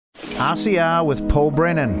RCR with Paul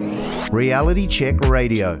Brennan, Reality Check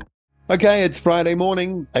Radio. Okay, it's Friday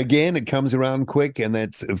morning. Again, it comes around quick, and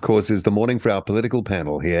that, of course, is the morning for our political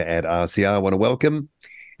panel here at RCR. I want to welcome,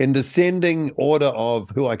 in descending order of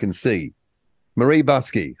who I can see, Maree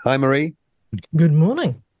Buscke. Hi, Maree. Good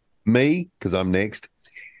morning. Me, because I'm next.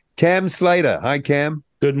 Cam Slater. Hi, Cam.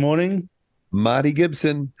 Good morning. Marty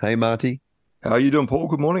Gibson. Hey, Marty. How are you doing, Paul?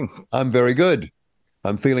 Good morning. I'm very good.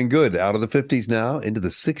 I'm feeling good. Out of the 50s now, into the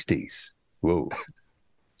 60s. Whoa.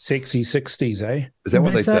 Sexy 60s, eh? Is that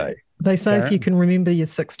what they say? They say if you can remember your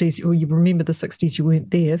 60s, or you remember the 60s, you weren't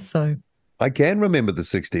there, so. I can remember the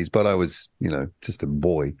 60s, but I was, just a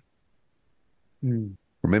boy.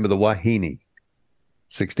 Remember the Wahine,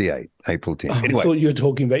 68, April 10th. Anyway. I thought you were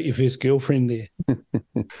talking about your first girlfriend there.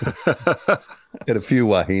 Had a few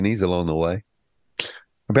Wahines along the way.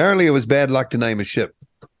 Apparently it was bad luck to name a ship.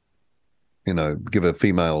 Give a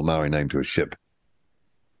female Maori name to a ship.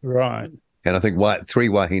 Right. And I think 3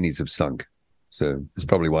 Wahines have sunk. So it's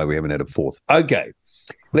probably why we haven't had a fourth. Okay,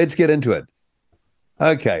 let's get into it.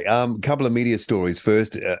 Okay, couple of media stories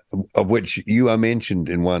first, of which you are mentioned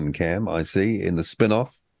in one, Cam, I see, in the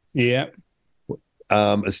spin-off. Yeah.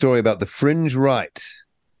 A story about the fringe right.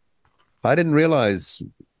 I didn't realize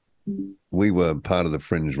we were part of the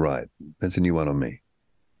fringe right. That's a new one on me.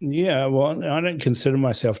 Yeah, well, I don't consider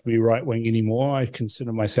myself to be right-wing anymore. I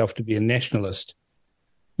consider myself to be a nationalist.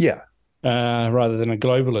 Yeah. Rather than a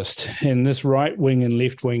globalist. And this right-wing and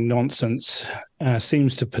left-wing nonsense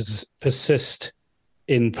seems to persist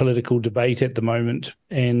in political debate at the moment.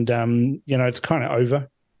 And, it's kind of over.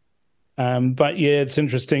 But, yeah, it's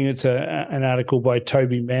interesting. It's an article by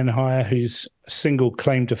Toby Manhire, whose single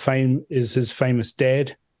claim to fame is his famous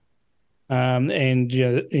dad. And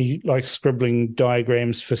he likes scribbling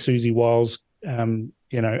diagrams for Susie Wiles,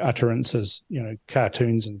 utterances,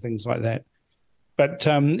 cartoons and things like that. But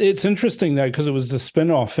it's interesting, though, because it was the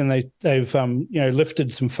spin-off, and they've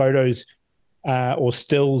lifted some photos or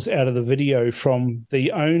stills out of the video from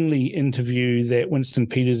the only interview that Winston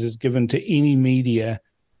Peters has given to any media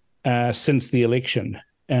since the election.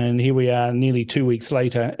 And here we are nearly 2 weeks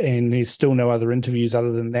later, and there's still no other interviews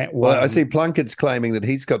other than that one. Well, I see Plunkett's claiming that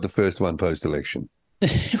he's got the first one post-election.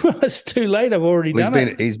 Well, it's too late. I've already done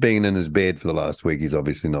it. He's been in his bed for the last week. He's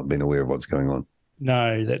obviously not been aware of what's going on.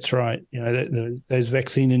 No, that's right. Those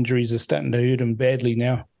vaccine injuries are starting to hurt him badly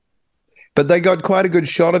now. But they got quite a good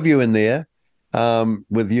shot of you in there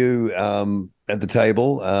with you at the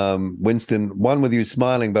table. Winston, one with you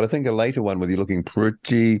smiling, but I think a later one with you looking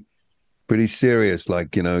pretty serious,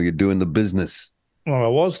 like, you're doing the business. Well, I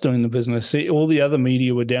was doing the business. See, all the other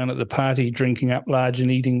media were down at the party drinking up large and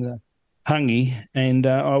eating the hangi, and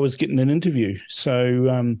I was getting an interview.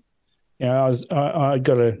 So, I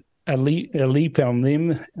got a leap on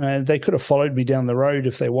them. They could have followed me down the road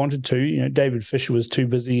if they wanted to. David Fisher was too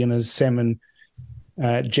busy in his salmon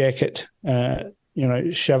jacket,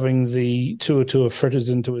 shoving the Tuatua fritters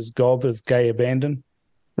into his gob with gay abandon.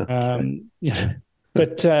 Okay.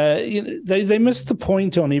 But they missed the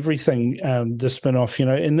point on everything, the spin-off,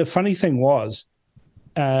 And the funny thing was,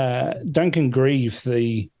 Duncan Grieve,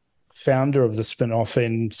 the founder of the spin-off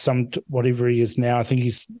and whatever he is now, I think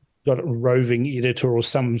he's got a roving editor or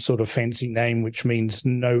some sort of fancy name, which means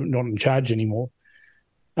not in charge anymore.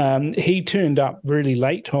 He turned up really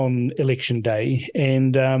late on election day,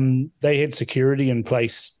 and they had security in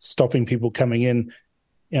place stopping people coming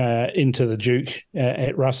into the Duke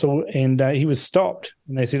at Russell, and he was stopped.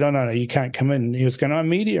 And they said, "Oh, no, you can't come in." And he was going, I'm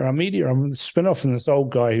media. I'm the spin-off. And this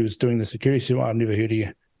old guy who was doing the security said, "Well, I've never heard of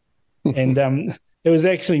you." And it was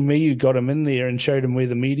actually me who got him in there and showed him where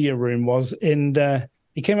the media room was. And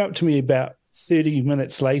he came up to me about 30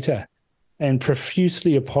 minutes later and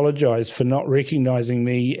profusely apologized for not recognizing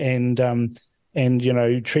me and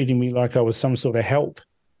treating me like I was some sort of help.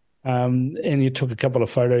 And he took a couple of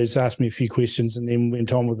photos, asked me a few questions, and then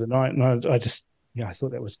went on with the night. And I just, I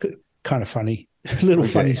thought that was good, kind of funny, a little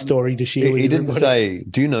funny story to share. He didn't say,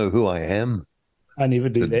 "Do you know who I am?" I never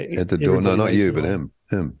do that at the door. Everybody no, not you, but him.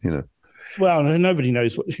 Him. Well, nobody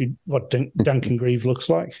knows what Duncan Grieve looks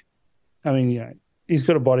like. I mean, he's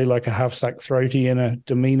got a body like a half-sucked throaty and a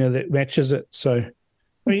demeanour that matches it. So,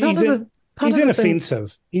 I mean, he's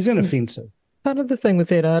inoffensive. He's inoffensive. Part of the thing with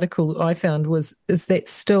that article I found is that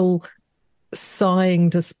still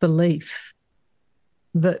sighing disbelief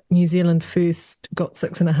that New Zealand First got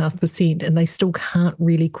 6.5%, and they still can't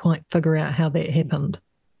really quite figure out how that happened.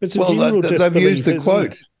 They've used the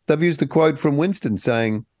quote. They've used the quote from Winston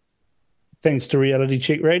saying, "Thanks to Reality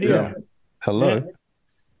Check Radio." Yeah. Hello. Yeah.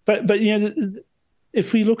 But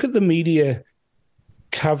if we look at the media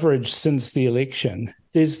coverage since the election,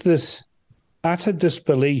 there's this utter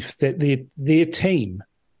disbelief that their team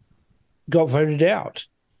got voted out.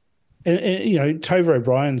 And Tova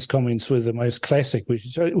O'Brien's comments were the most classic, which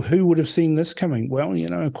is, who would have seen this coming? Well,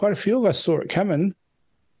 quite a few of us saw it coming.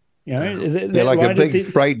 They're like a big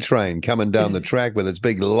freight train coming down the track with its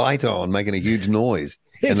big light on, making a huge noise,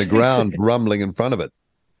 and the ground rumbling in front of it.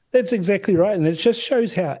 That's exactly right. And it just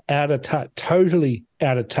shows how totally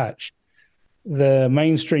out of touch, the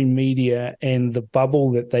mainstream media and the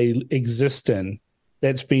bubble that they exist in,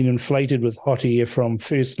 that's been inflated with hot air from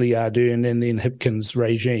firstly Ardern and then Hipkins'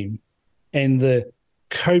 regime, and the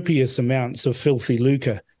copious amounts of filthy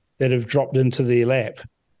lucre that have dropped into their lap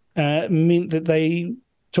meant that they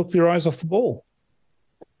took their eyes off the ball.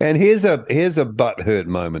 And here's a butt-hurt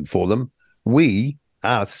moment for them. We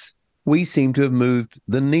seem to have moved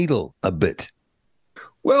the needle a bit.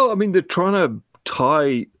 Well, I mean, they're trying to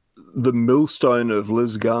tie the millstone of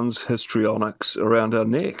Liz Gunn's histrionics around our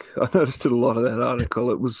neck. I noticed in a lot of that article.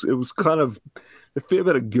 It was kind of a fair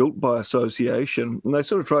bit of guilt by association. And they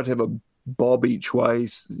sort of tried to have a bob each way,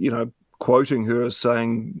 quoting her as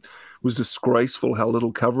saying it was disgraceful how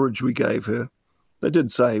little coverage we gave her. They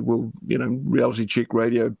did say, well, Reality Check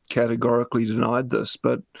Radio categorically denied this.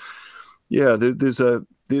 But, yeah, there's a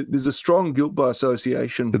strong guilt by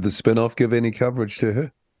association. Did the spin-off give any coverage to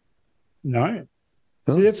her? No.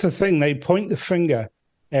 Huh? See, that's the thing. They point the finger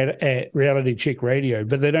at Reality Check Radio,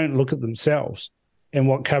 but they don't look at themselves and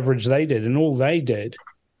what coverage they did. And all they did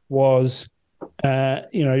was,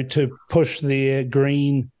 to push their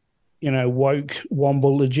green, woke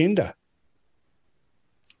Womble agenda.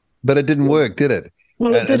 But it didn't work, did it?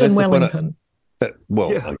 Well, it did in Wellington.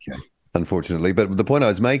 Okay, unfortunately. But the point I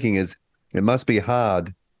was making is it must be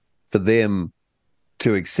hard for them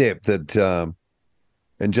to accept that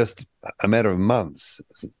in just a matter of months,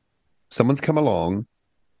 someone's come along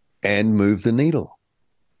and moved the needle.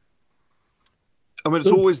 I mean,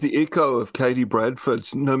 it's always the echo of Katie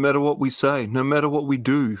Bradford's, no matter what we say, no matter what we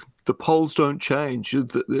do, the polls don't change.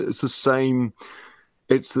 It's the same...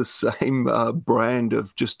 It's the same brand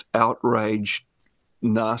of just outraged,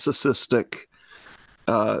 narcissistic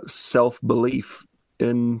self-belief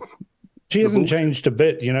in. She hasn't changed a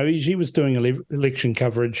bit. She was doing election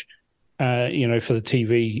coverage, for the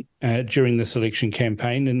TV during this election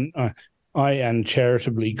campaign, and I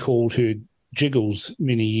uncharitably called her Jiggles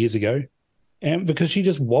many years ago, and because she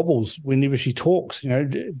just wobbles whenever she talks.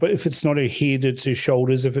 But if it's not her head, it's her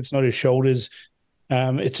shoulders. If it's not her shoulders,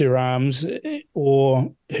 it's her arms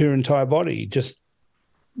or her entire body, just,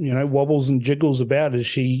 wobbles and jiggles about as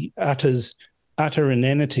she utter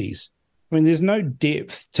inanities. I mean, there's no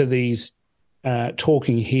depth to these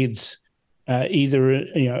talking heads, either,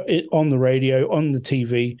 on the radio, on the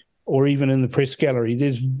TV, or even in the press gallery.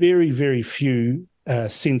 There's very, very few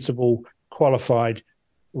sensible, qualified,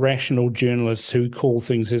 rational journalists who call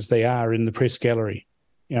things as they are in the press gallery.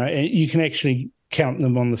 And you can actually count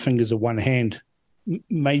them on the fingers of one hand.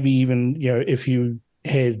 Maybe even, if you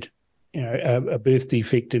had, a birth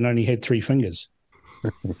defect and only had 3 fingers.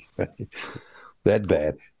 That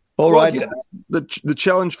bad. All right. The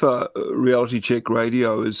challenge for Reality Check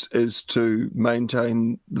Radio is to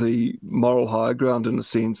maintain the moral high ground in a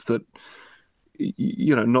sense that,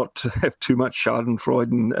 not to have too much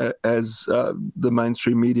schadenfreude as the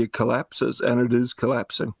mainstream media collapses, and it is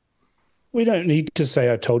collapsing. We don't need to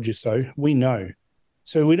say, I told you so. We know.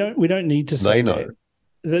 So we don't need to say they know.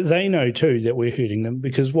 That. They know too that we're hurting them,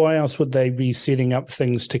 because why else would they be setting up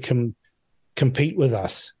things to compete with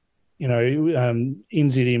us?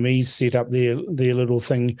 NZME set up their little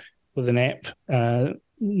thing with an app.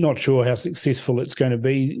 Not sure how successful it's going to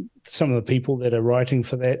be. Some of the people that are writing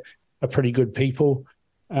for that are pretty good people.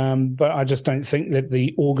 But I just don't think that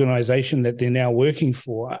the organisation that they're now working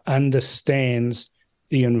for understands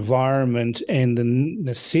the environment and the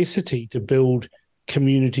necessity to build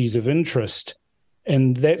communities of interest.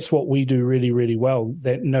 And that's what we do really, really well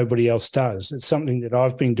that nobody else does. It's something that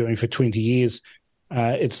I've been doing for 20 years.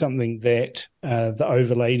 It's something that the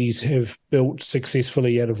overladies have built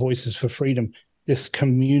successfully out of Voices for Freedom, this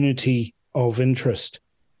community of interest.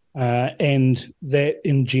 And that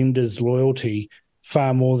engenders loyalty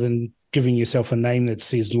far more than giving yourself a name that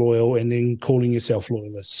says loyal and then calling yourself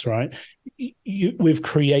loyalists, right? We've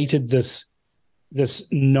created this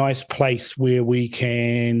nice place where we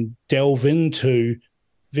can delve into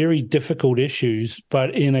very difficult issues,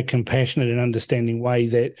 but in a compassionate and understanding way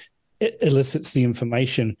that it elicits the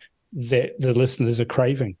information that the listeners are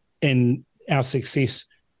craving. And our success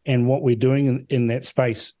and what we're doing in that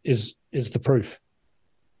space is the proof.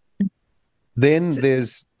 Then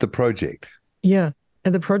there's the project. Yeah.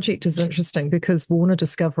 the project is interesting because Warner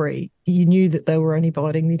Discovery, you knew that they were only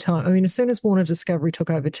biding their time. I mean, as soon as Warner Discovery took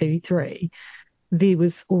over TV3, there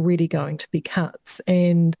was already going to be cuts.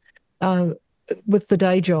 And with the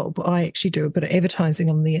day job, I actually do a bit of advertising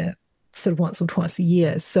on there sort of once or twice a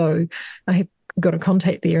year. So I have got a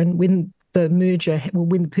contact there. And when when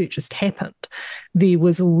the purchase happened, there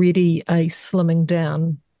was already a slimming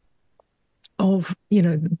down of,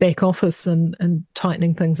 the back office and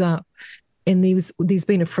tightening things up. And there's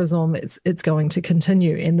been a frisson that it's going to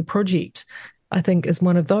continue. And the project, I think, is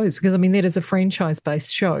one of those, because, I mean, that is a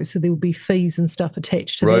franchise-based show, so there will be fees and stuff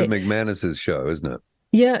attached to Rode that. McManus's show, isn't it?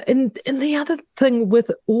 Yeah, and the other thing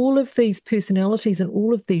with all of these personalities and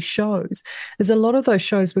all of these shows is a lot of those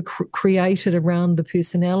shows were created around the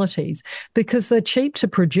personalities because they're cheap to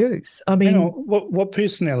produce. I mean, what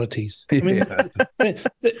personalities? I mean,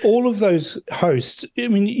 all of those hosts, I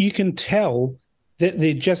mean, you can tell that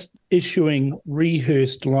they're just issuing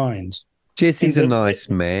rehearsed lines. Jesse's a nice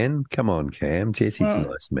man. Come on, Cam. Jesse's a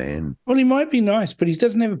nice man. Well, he might be nice, but he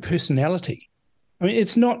doesn't have a personality. I mean,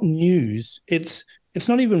 it's not news. It's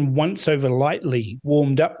not even once over lightly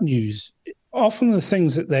warmed up news. Often the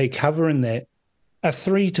things that they cover in that are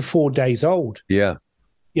 3 to 4 days old. Yeah.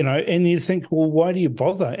 And you think, well, why do you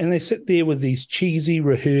bother? And they sit there with these cheesy,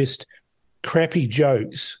 rehearsed, crappy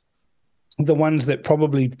jokes, the ones that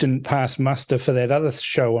probably didn't pass muster for that other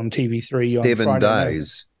show on TV3 on 7 Friday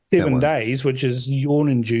days. Night. 7 days, which is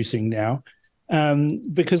yawn-inducing now,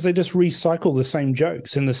 because they just recycle the same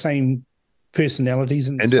jokes and the same personalities.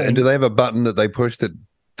 And do they have a button that they push that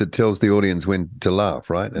tells the audience when to laugh,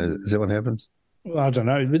 right? Is that what happens? Well, I don't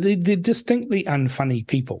know. But they're distinctly unfunny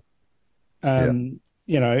people. And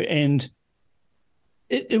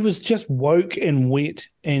it was just woke and wet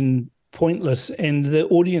and pointless, and the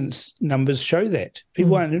audience numbers show that.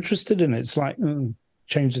 People aren't interested in it. It's like,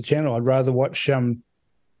 change the channel. I'd rather watch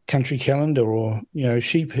Country Calendar or,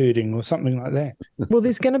 sheep herding or something like that. Well,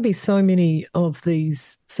 there's going to be so many of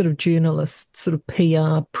these sort of journalists, sort of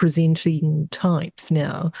PR presenting types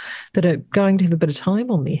now that are going to have a bit of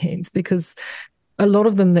time on their hands, because a lot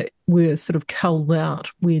of them that were sort of culled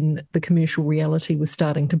out when the commercial reality was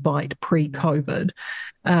starting to bite pre-COVID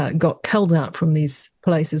got culled out from these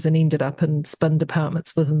places and ended up in spin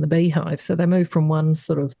departments within the beehive. So they moved from one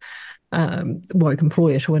sort of woke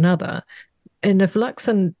employer to another. And if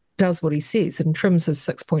Luxon does what he says and trims his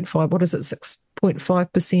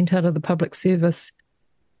 6.5% out of the public service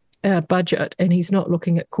budget, and he's not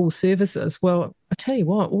looking at core services, well, I tell you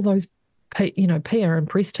what, all those PR and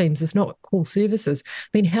press teams is not core services.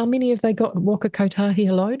 I mean, how many have they got in Waka Kotahi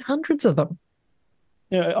alone? Hundreds of them.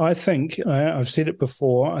 Yeah, I think, I've said it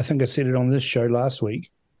before, I think I said it on this show last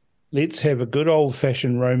week, let's have a good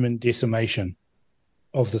old-fashioned Roman decimation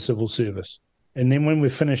of the civil service. And then when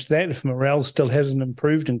we've finished that, if morale still hasn't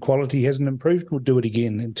improved and quality hasn't improved, we'll do it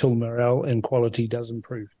again until morale and quality does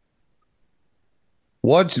improve.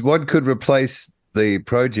 What could replace the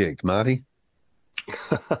project, Marty?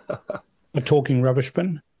 A talking rubbish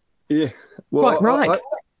bin? Yeah. Well, quite right.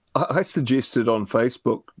 I suggested on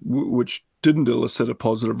Facebook, which didn't elicit a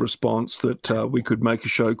positive response, that we could make a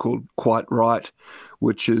show called Quite Right,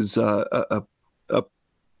 which is a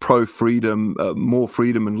pro-freedom, more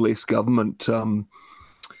freedom and less government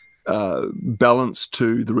balance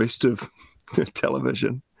to the rest of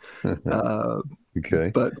television.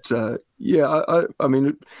 Okay. But I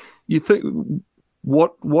mean, you think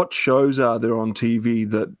what shows are there on TV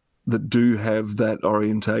that do have that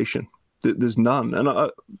orientation? There's none, and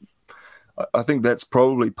I think that's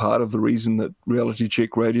probably part of the reason that Reality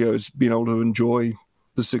Check Radio has been able to enjoy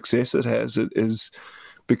the success it has. It is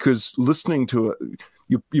because listening to it,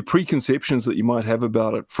 your preconceptions that you might have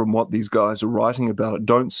about it from what these guys are writing about it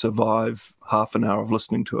don't survive half an hour of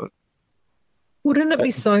listening to it. Wouldn't it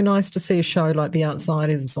be so nice to see a show like The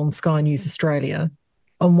Outsiders on Sky News Australia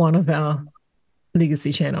on one of our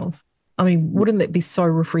legacy channels? I mean, wouldn't that be so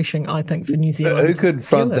refreshing, I think, for New Zealand? Who could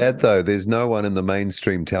front that, though? There's no one in the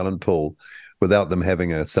mainstream talent pool without them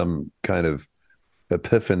having some kind of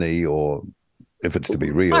epiphany, or if it's to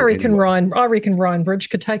be real. I reckon Ryan Bridge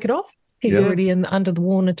could take it off. He's already under the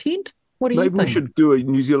Warner tent. What do you think? Maybe we should do a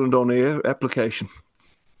New Zealand On Air application.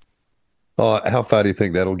 Oh, how far do you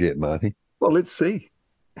think that'll get, Marty? Well, let's see.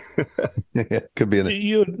 Could be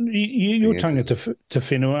you're tongue to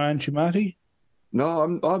whenua, aren't you, Marty? No,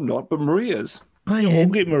 I'm not, but Maree is. We'll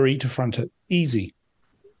get Maree to front it. Easy.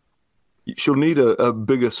 She'll need a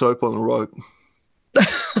bigger soap on the rope.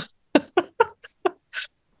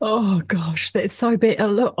 Oh gosh, that's so bad.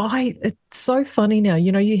 Look, it's so funny now.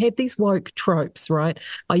 You have these woke tropes, right?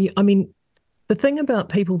 I mean, The thing about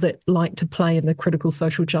people that like to play in the critical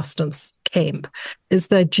social justice camp is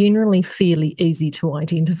they're generally fairly easy to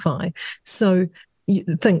identify. So you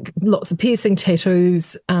think lots of piercing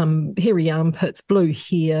tattoos, hairy armpits, blue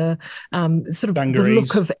hair, sort of Dungarees. the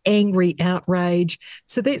look of angry outrage.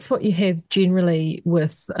 So that's what you have generally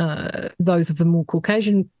with those of the more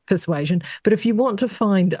Caucasian persuasion. But if you want to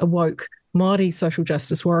find a woke Maree social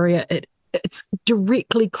justice warrior, it's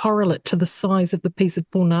directly correlate to the size of the piece of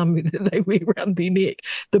pounamu that they wear around their neck.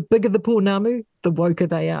 The bigger the pounamu, the woker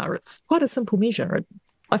they are. It's quite a simple measure.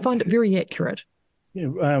 I find it very accurate. Yeah,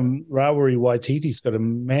 Rawiri Waititi's got a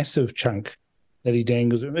massive chunk that he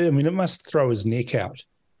dangles. I mean, it must throw his neck out.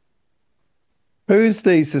 Who's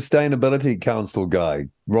the Sustainability Council guy?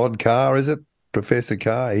 Rod Carr, is it? Professor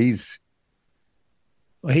Carr?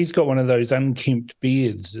 He's got one of those unkempt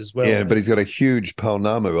beards as well. Yeah, but he's got a huge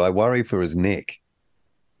pounamu. I worry for his neck.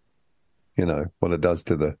 You know, what it does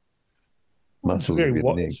to the muscles of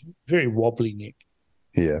your neck. Very wobbly neck.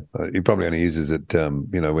 Yeah, he probably only uses it,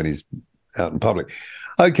 when he's out in public.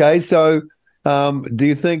 Okay, so do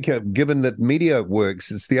you think, given that Media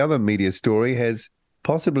Works, it's the other media story, has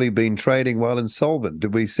possibly been trading while insolvent?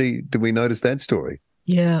 Did we notice that story?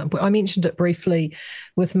 Yeah, I mentioned it briefly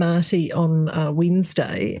with Marty on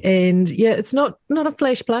Wednesday, and yeah, it's not a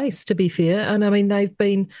flash place, to be fair. And I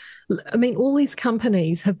mean, all these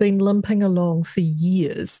companies have been limping along for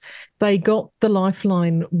years. They got the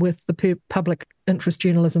lifeline with the Public Interest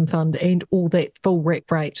Journalism Fund and all that full rack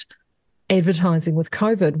rate advertising with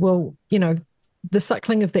COVID. Well, the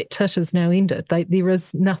suckling of that tit is now ended. There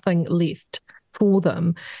is nothing left for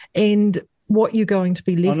them, and what you're going to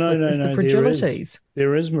be left with is the fragilities.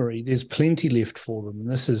 There is, Maree. There's plenty left for them, and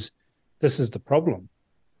this is the problem.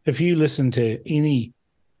 If you listen to any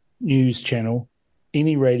news channel,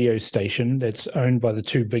 any radio station that's owned by the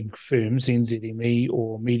two big firms, NZME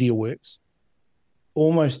or MediaWorks,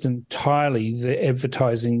 almost entirely the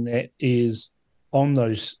advertising that is on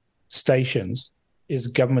those stations is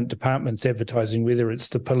government departments advertising, whether it's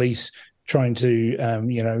the police trying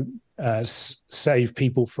to, save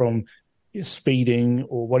people from speeding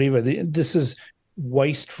or whatever. This is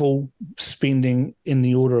wasteful spending in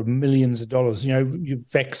the order of millions of dollars. Your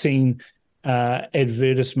vaccine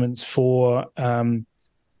advertisements for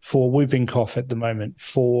whooping cough at the moment,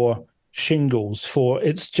 for shingles,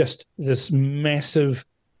 it's just this massive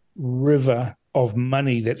river of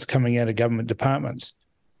money that's coming out of government departments.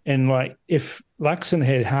 And like, if Luxon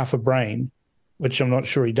had half a brain, which I'm not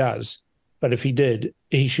sure he does, but if he did,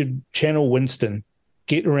 he should channel Winston,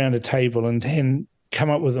 get around a table and come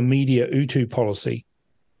up with a media Utu policy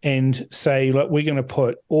and say, look, we're going to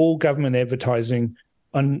put all government advertising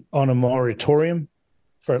on a moratorium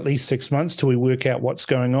for at least 6 months till we work out what's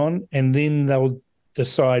going on, and then they'll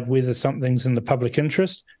decide whether something's in the public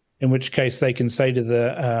interest, in which case they can say to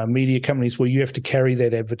the media companies, well, you have to carry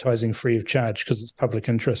that advertising free of charge because it's public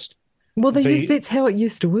interest. Well, that's how it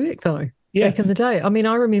used to work, though, back in the day. I mean,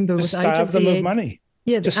 I remember with agency ads. Money.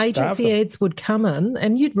 Yeah, the agency ads would come in,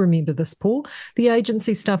 and you'd remember this, Paul. The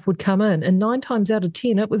agency stuff would come in, and 9 times out of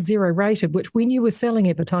 10, it was zero rated, which when you were selling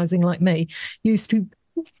advertising like me, used to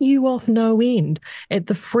piss you off no end at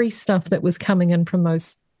the free stuff that was coming in from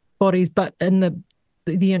those bodies, but in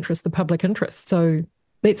the interest, the public interest. So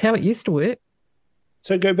that's how it used to work.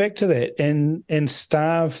 So go back to that and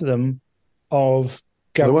starve them of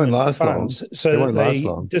government funds so that they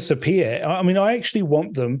disappear. I mean, I actually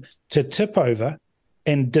want them to tip over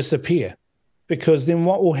and disappear, because then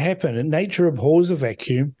what will happen, and nature abhors a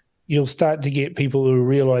vacuum, you'll start to get people who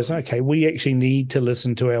realize, okay, we actually need to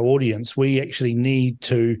listen to our audience. We actually need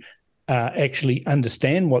to actually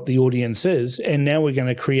understand what the audience is. And now we're going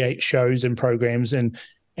to create shows and programs and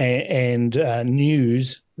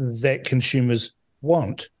news that consumers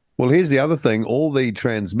want. Well, here's the other thing. All the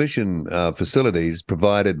transmission facilities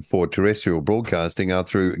provided for terrestrial broadcasting are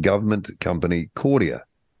through government company Cordia.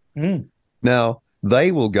 Now,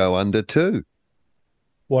 they will go under too.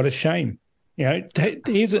 What a shame. I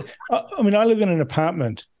live in an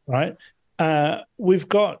apartment, right? We've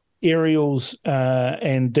got aerials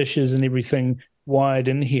and dishes and everything wired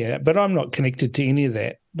in here, but I'm not connected to any of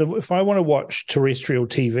that. If I want to watch terrestrial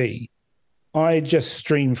TV, I just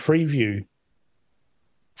stream Freeview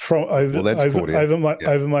from over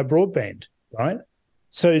my broadband, right?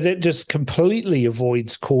 So that just completely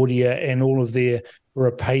avoids Cordia and all of their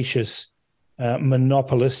rapacious,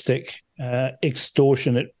 monopolistic,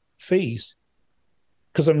 extortionate fees,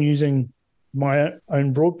 because I'm using my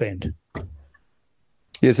own broadband.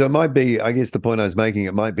 Yeah, so it might be, I guess the point I was making,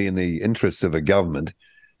 it might be in the interests of a government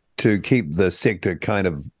to keep the sector kind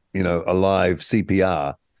of, alive,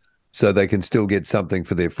 CPR, so they can still get something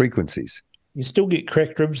for their frequencies. You still get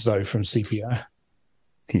cracked ribs, though, from CPR.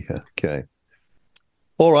 Yeah, okay.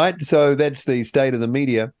 All right, so that's the state of the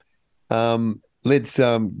media. Let's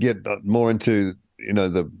get more into,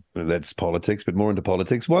 that's politics, but more into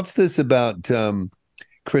politics. What's this about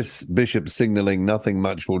Chris Bishop signalling nothing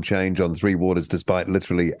much will change on Three Waters despite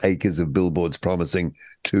literally acres of billboards promising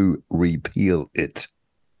to repeal it?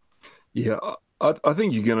 Yeah, I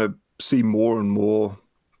think you're going to see more and more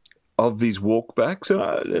of these walkbacks.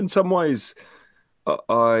 And in some ways,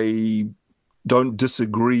 I don't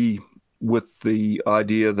disagree with the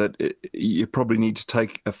idea that you probably need to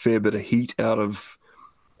take a fair bit of heat out of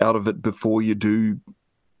it before you do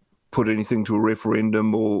put anything to a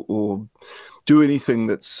referendum or do anything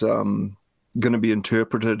that's going to be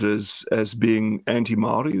interpreted as being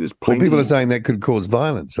anti-Māori. There's plenty. Well, people are saying that could cause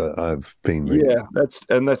violence. I've been reading. Yeah,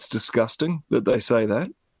 that's disgusting that they say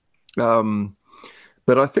that.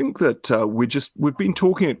 But I think that we've been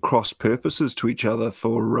talking at cross purposes to each other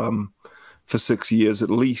for 6 years at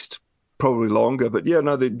least, probably longer. But yeah,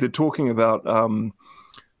 no, they're talking about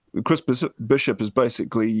Chris Bishop is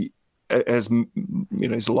basically, as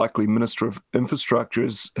he's a likely Minister of Infrastructure,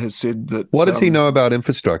 has said that. What does he know about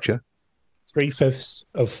infrastructure? 3/5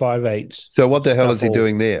 of 5/8. So what the hell is he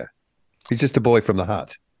doing there? He's just a boy from the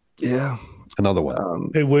hut. Yeah, another one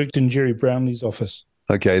who worked in Jerry Brownlee's office.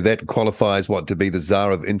 Okay, that qualifies to be the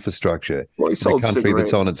czar of infrastructure in a country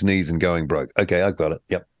that's on its knees and going broke. Okay, I got it.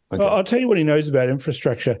 Yep. Okay. Well, I'll tell you what he knows about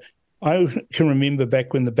infrastructure. I can remember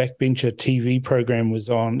back when the Backbencher TV program was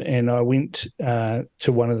on, and I went to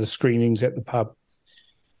one of the screenings at the pub,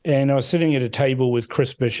 and I was sitting at a table with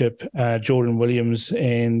Chris Bishop, Jordan Williams,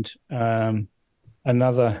 and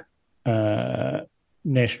another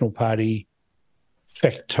National Party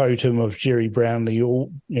factotum of Jerry Brownlee.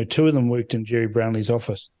 Two of them worked in Jerry Brownlee's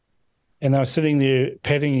office. And they were sitting there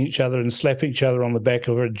patting each other and slapping each other on the back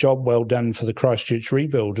of a job well done for the Christchurch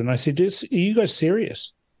rebuild. And I said, are you guys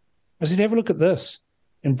serious? I said, have a look at this.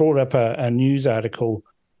 And brought up a news article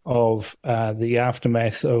of the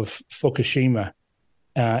aftermath of Fukushima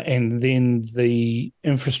and then the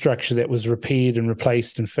infrastructure that was repaired and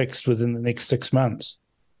replaced and fixed within the next 6 months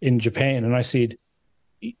in Japan. And I said,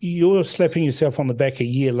 you're slapping yourself on the back a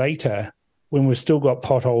year later when we've still got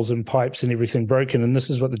potholes and pipes and everything broken, and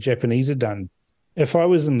this is what the Japanese have done. If I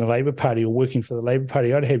was in the Labour Party or working for the Labour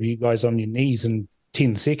Party, I'd have you guys on your knees in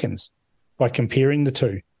 10 seconds by comparing the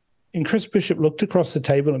two. And Chris Bishop looked across the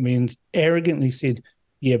table at me and arrogantly said,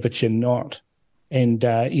 yeah, but you're not. And,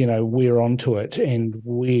 we're onto it and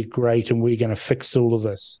we're great and we're going to fix all of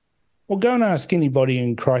this. Well, go and ask anybody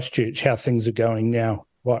in Christchurch how things are going now,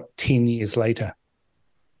 10 years later.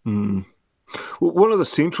 Mm. Well, one of the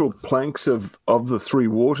central planks of the Three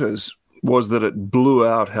Waters was that it blew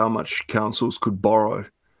out how much councils could borrow.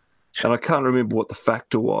 And I can't remember what the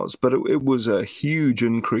factor was, but it was a huge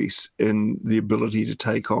increase in the ability to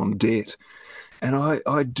take on debt. And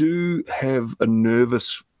I do have a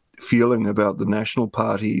nervous feeling about the National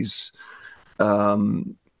Parties,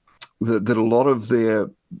 that a lot of their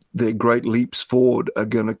great leaps forward are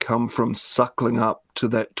going to come from suckling up to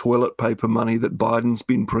that toilet paper money that Biden's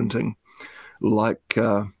been printing, like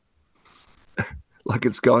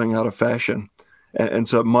it's going out of fashion. And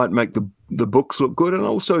so it might make the books look good. And I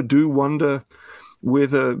also do wonder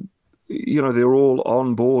whether, they're all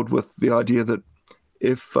on board with the idea that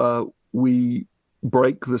if we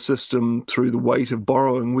break the system through the weight of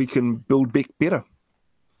borrowing, we can build back better.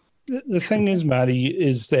 The thing is, Marty,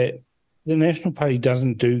 is that the National Party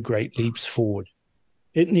doesn't do great leaps forward.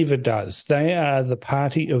 It never does. They are the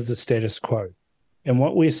party of the status quo. And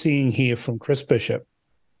what we're seeing here from Chris Bishop,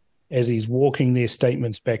 as he's walking their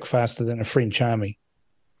statements back faster than a French army,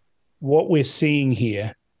 what we're seeing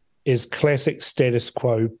here is classic status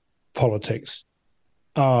quo politics.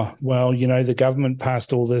 Oh, well, the government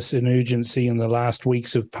passed all this in urgency in the last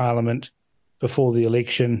weeks of Parliament before the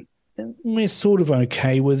election. We're sort of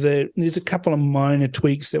okay with it. There's a couple of minor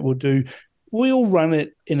tweaks that we'll do. We'll run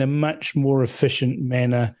it in a much more efficient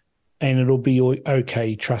manner and it'll be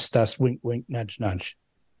okay. Trust us, wink, wink, nudge, nudge.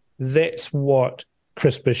 That's what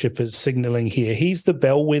Chris Bishop is signalling here. He's the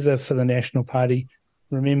bellwether for the National Party.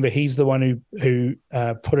 Remember, he's the one who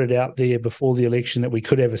put it out there before the election that we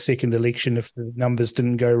could have a second election if the numbers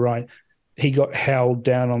didn't go right. He got held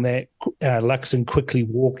down on that. Luxon quickly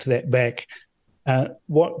walked that back.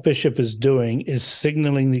 What Bishop is doing is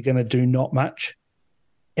signalling they're going to do not much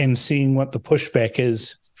and seeing what the pushback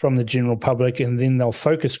is from the general public, and then they'll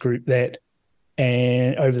focus group that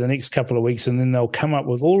and over the next couple of weeks, and then they'll come up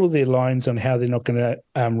with all of their lines on how they're not going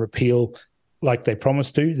to repeal like they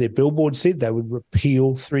promised to. Their billboard said they would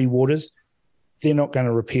repeal Three Waters. They're not going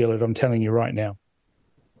to repeal it, I'm telling you right now.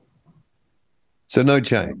 So no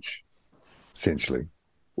change, essentially.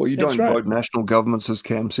 Well, you That's don't right. vote national governments, as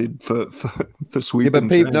Cam said, for Yeah, sweeping but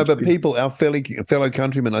change. people, our fellow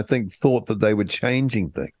countrymen, I think, thought that they were changing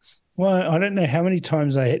things. Well, I don't know how many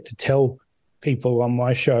times I had to tell people on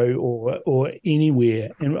my show or anywhere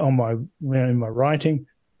in my writing.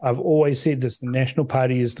 I've always said this: the National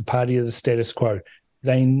Party is the party of the status quo.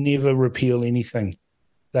 They never repeal anything.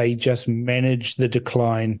 They just manage the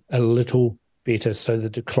decline a little better, so the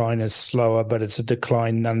decline is slower, but it's a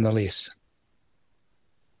decline nonetheless.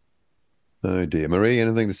 Oh dear, Maree,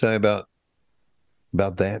 anything to say about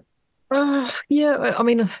that? Yeah, I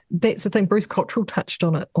mean, that's the thing. Bruce Cottrell touched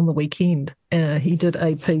on it on the weekend. He did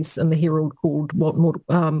a piece in the Herald called Want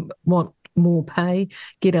More Pay,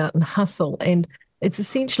 Get Out and Hustle. And it's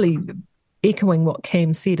essentially echoing what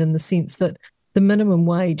Cam said in the sense that the minimum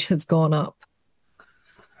wage has gone up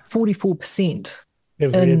 44%.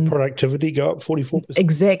 Had productivity go up 44%?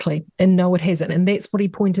 Exactly. And no, it hasn't. And that's what he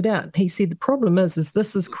pointed out. He said the problem is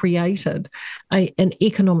this has created an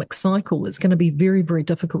economic cycle that's going to be very, very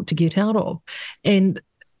difficult to get out of. And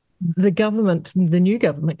the new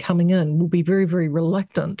government coming in will be very, very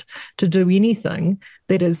reluctant to do anything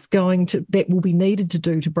that will be needed to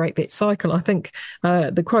do to break that cycle. I think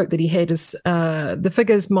the quote that he had is the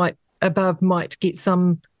figures might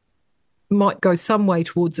go some way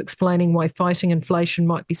towards explaining why fighting inflation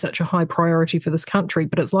might be such a high priority for this country,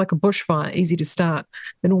 but it's like a bushfire, easy to start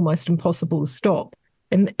and almost impossible to stop.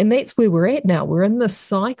 And that's where we're at now. We're in this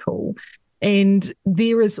cycle, and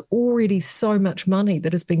there is already so much money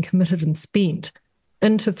that has been committed and spent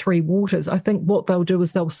into Three Waters. I think what they'll do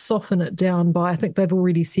is they'll soften it down I think they've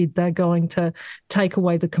already said they're going to take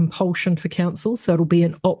away the compulsion for councils, so it'll be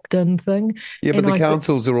an opt-in thing. Yeah, but the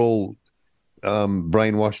councils are all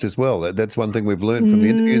brainwashed as well. That's one thing we've learned from the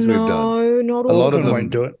interviews we've done. No, not all. A lot of them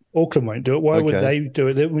won't do it. Auckland won't do it. Why would they do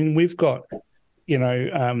it? I mean, we've got,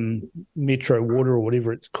 Metro Water or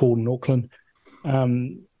whatever it's called in Auckland.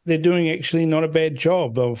 They're doing actually not a bad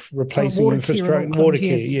job of replacing infrastructure. Water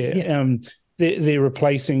care, yeah. They're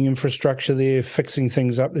replacing infrastructure. They're fixing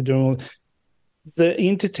things up. They're doing all. The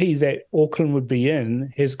entity that Auckland would be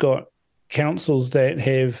in has got councils that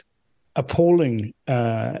have appalling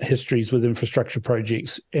histories with infrastructure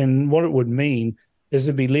projects. And what it would mean is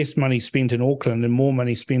there'd be less money spent in Auckland and more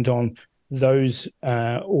money spent on those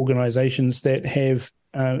organisations that have,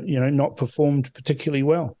 not performed particularly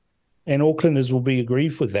well. And Aucklanders will be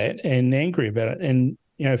aggrieved with that and angry about it. And,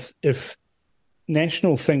 if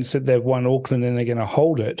National thinks that they've won Auckland and they're going to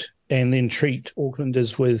hold it and then treat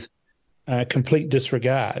Aucklanders with complete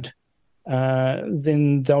disregard,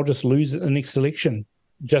 then they'll just lose at the next election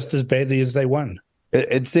just as badly as they won.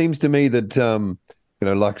 It seems to me that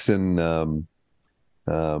Luxon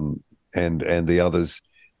and the others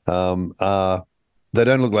they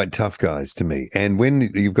don't look like tough guys to me. And when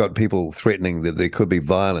you've got people threatening that there could be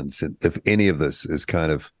violence if any of this is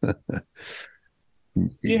kind of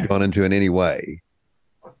gone into in any way,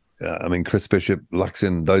 Chris Bishop,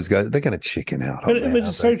 Luxon, those guys, they're going to chicken out. But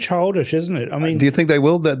it's so childish, isn't it? I mean, do you think they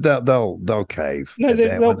will? They'll cave. No,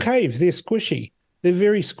 they'll cave. They're squishy. They're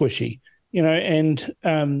very squishy, and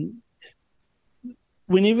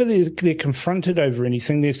whenever they're confronted over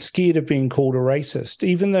anything, they're scared of being called a racist,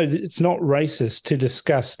 even though it's not racist to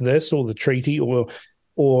discuss this or the treaty or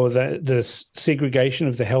the segregation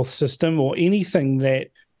of the health system or anything that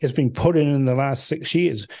has been put in the last 6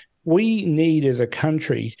 years. We need, as a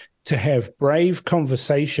country, to have brave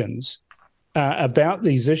conversations about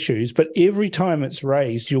these issues, but every time it's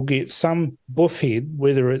raised, you'll get some buffhead,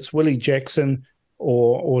 whether it's Willie Jackson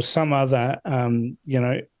or some other,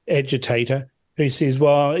 agitator who says,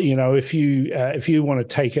 well, if you want to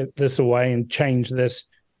take this away and change this,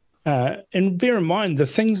 and bear in mind the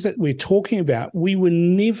things that we're talking about, we were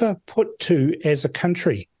never put to as a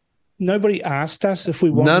country. Nobody asked us if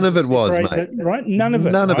we wanted. None of it was, mate. Right? None of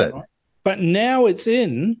it. None of it. But now it's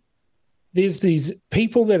in. There's these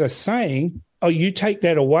people that are saying, "Oh, you take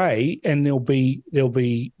that away, and there'll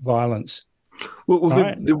be violence." Well,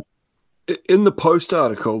 right? In the Post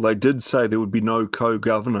article, they did say there would be no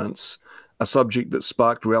co-governance, a subject that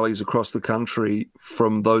sparked rallies across the country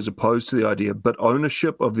from those opposed to the idea, but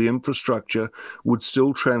ownership of the infrastructure would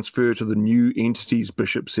still transfer to the new entities,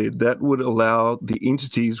 Bishop said. That would allow the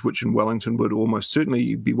entities, which in Wellington would almost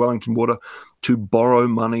certainly be Wellington Water, to borrow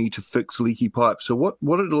money to fix leaky pipes. So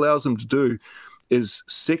what it allows them to do is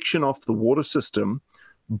section off the water system,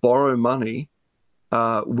 borrow money,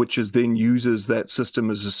 which is then uses that system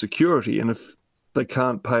as a security. And if they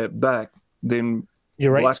can't pay it back, then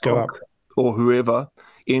your rates go up. Or whoever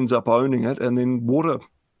ends up owning it, and then water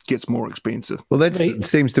gets more expensive. Well, that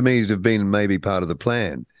seems to me to have been maybe part of the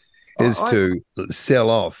plan. is to sell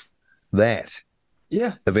off that.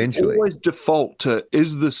 Yeah. Eventually. Always default to,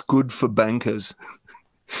 is this good for bankers?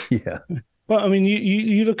 Yeah. Well, I mean,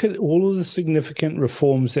 you look at all of the significant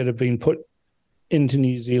reforms that have been put into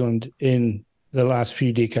New Zealand in the last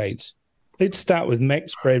few decades. Let's start with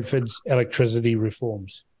Max Bradford's electricity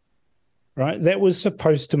reforms, right? That was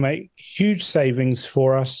supposed to make huge savings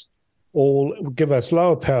for us all, give us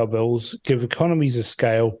lower power bills, give economies of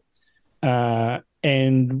scale,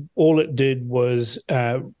 and all it did was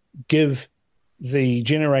give the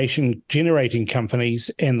generating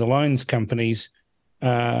companies and the lines companies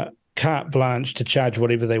carte blanche to charge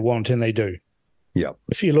whatever they want, and they do. Yeah.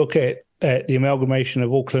 If you look at the amalgamation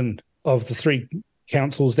of Auckland, of the three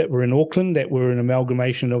councils that were in Auckland, that were an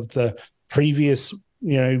amalgamation of the previous,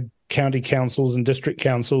 county councils and district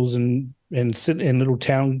councils and little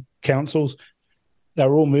town councils, they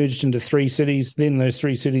were all merged into three cities. Then those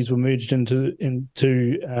three cities were merged into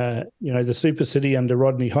the super city under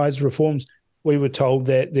Rodney High's reforms. We were told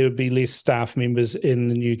that there would be less staff members in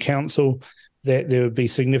the new council, that there would be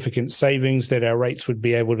significant savings, that our rates would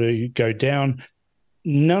be able to go down.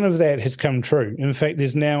 None of that has come true. In fact,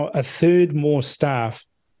 there's now a third more staff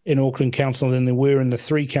in Auckland Council than there were in the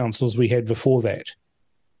three councils we had before that.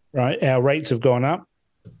 Right? Our rates have gone up,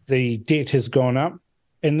 the debt has gone up,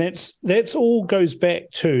 and that's all goes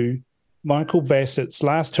back to Michael Bassett's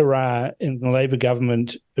last hurrah in the Labour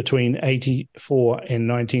government between 1984 and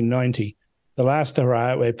 1990. The last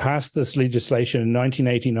hurrah, we passed this legislation in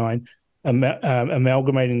 1989,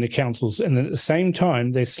 amalgamating the councils, and at the same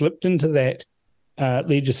time, they slipped into that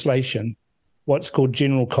legislation what's called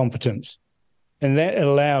general competence, and that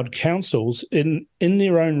allowed councils in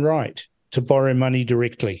their own right to borrow money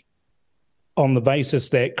directly on the basis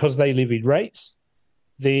that because they levied rates,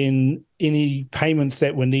 then any payments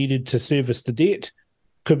that were needed to service the debt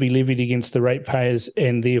could be levied against the ratepayers,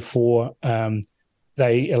 and therefore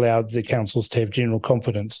they allowed the councils to have general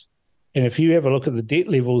competence. And if you have a look at the debt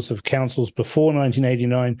levels of councils before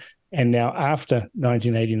 1989 and now after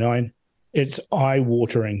 1989, it's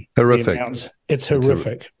eye-watering. Horrific. It's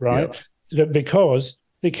horrific, right? Yeah. Because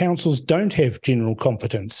the councils don't have general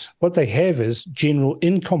competence. What they have is general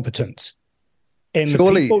incompetence. And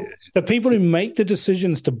surely, the people who make the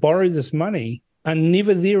decisions to borrow this money are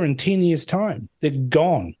never there in 10 years' time. They're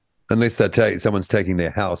gone. Unless someone's taking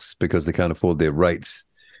their house because they can't afford their rates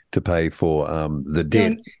to pay for the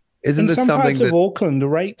debt. Isn't this something parts of Auckland, the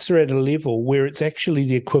rates are at a level where it's actually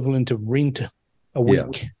the equivalent of rent a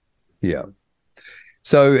week. Yeah.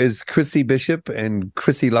 So is Chrissy Bishop and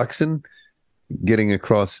Chrissy Luxon getting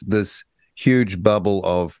across this huge bubble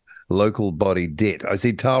of local body debt? I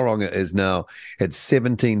see Tauranga is now at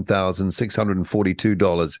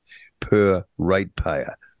 $17,642 per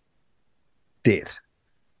ratepayer debt.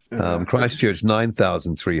 Christchurch,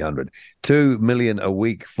 $9,300. $2 million a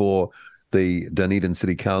week for the Dunedin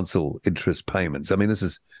City Council interest payments. I mean, this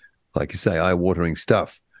is, like you say, eye-watering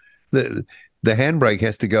stuff. The handbrake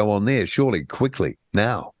has to go on there, surely, quickly,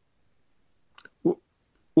 now.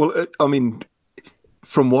 Well, I mean,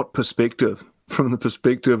 from what perspective? From the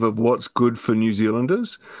perspective of what's good for New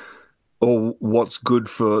Zealanders or what's good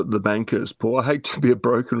for the bankers, Paul? I hate to be a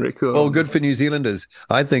broken record. Well, good for New Zealanders.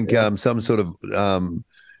 I think some sort of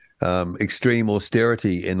extreme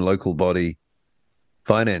austerity in local body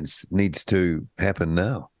finance needs to happen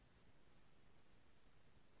now.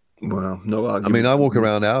 Well, no argument. I mean, I walk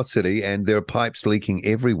around our city and there are pipes leaking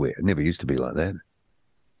everywhere. It never used to be like that.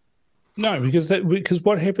 No, because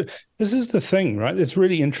what happened, this is the thing, right? It's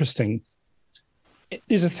really interesting.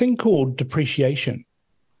 There's a thing called depreciation.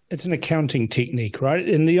 It's an accounting technique, right?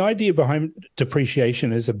 And the idea behind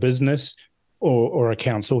depreciation is a business or a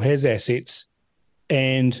council has assets,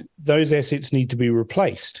 and those assets need to be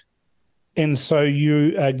replaced. And so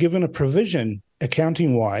you are given a provision,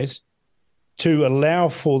 accounting-wise, to allow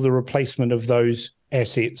for the replacement of those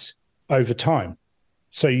assets over time.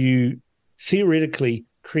 So you theoretically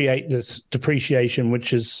create this depreciation,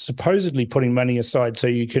 which is supposedly putting money aside so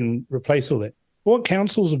you can replace all that. What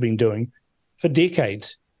councils have been doing for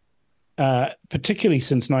decades, particularly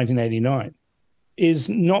since 1989, is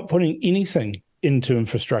not putting anything into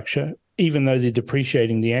infrastructure, even though they're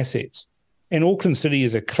depreciating the assets. And Auckland City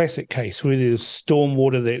is a classic case where there's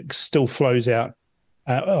stormwater that still flows out,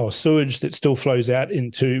 or sewage that still flows out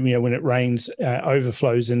into, when it rains,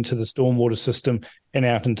 overflows into the stormwater system and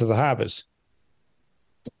out into the harbours.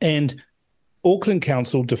 And Auckland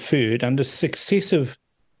Council deferred under successive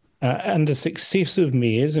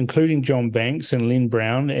mayors, including John Banks and Len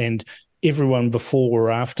Brown and everyone before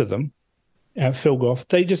or after them, Phil Goff.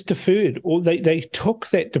 They just deferred, or they took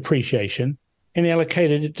that depreciation and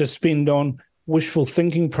allocated it to spend on wishful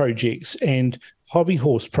thinking projects and hobby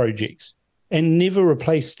horse projects and never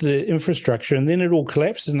replaced the infrastructure. And then it all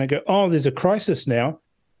collapses and they go, oh, there's a crisis now.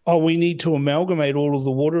 Oh, we need to amalgamate all of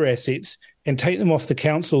the water assets and take them off the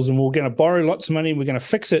councils, and we're going to borrow lots of money and we're going to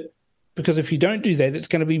fix it, because if you don't do that, it's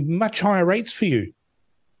going to be much higher rates for you.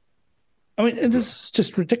 I mean, this is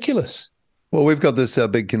just ridiculous. Well, we've got this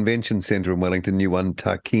big convention centre in Wellington, new one,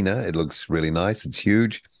 Takina. It looks really nice. It's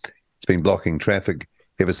huge. It's been blocking traffic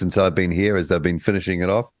ever since I've been here as they've been finishing it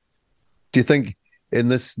off. Do you think in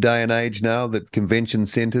this day and age now that convention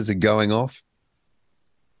centres are going off?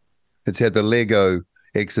 It's had the Lego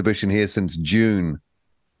exhibition here since June,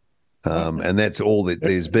 and that's all that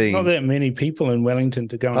there's been. Not that many people in Wellington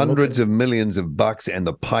to go and hundreds of millions of bucks, and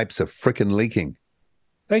the pipes are frickin' leaking.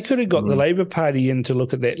 They could have got the Labor Party in to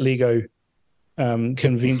look at that Lego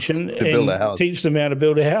convention to build a house. Teach them how to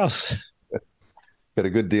build a house. Got a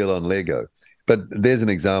good deal on Lego. But there's an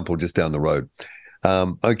example just down the road.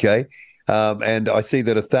 Okay. And I see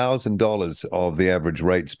that $1,000 of the average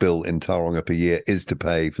rates bill in Tauranga per year is to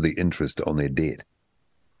pay for the interest on their debt.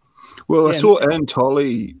 Well, I saw Anne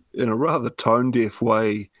Tolley in a rather tone-deaf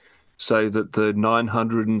way say that the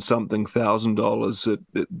 $900 and something thousand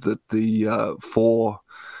that the four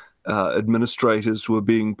administrators were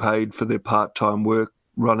being paid for their part-time work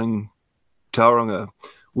running Tauranga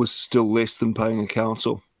was still less than paying a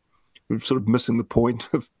council. We're sort of missing the point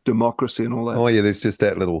of democracy and all that. Oh, yeah, there's just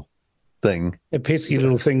that little thing. A pesky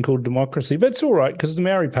little thing called democracy. But it's all right because the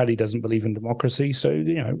Maree Party doesn't believe in democracy. So,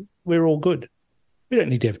 we're all good. We don't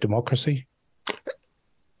need to have democracy.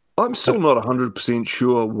 I'm still not 100%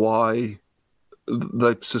 sure why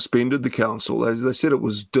they've suspended the council. They said it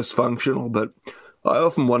was dysfunctional, but I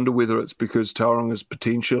often wonder whether it's because Tauranga is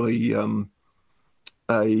potentially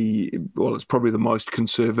it's probably the most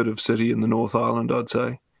conservative city in the North Island, I'd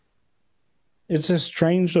say. It's a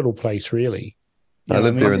strange little place, really. I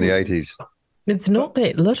lived there in the 80s. It's not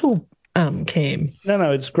that little, Cam.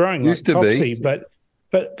 No, it's growing Used like to topsy, be.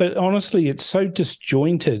 But honestly, it's so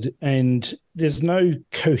disjointed and there's no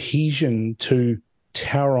cohesion to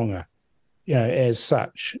Tauranga, as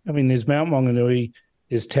such. I mean, there's Mount Maunganui,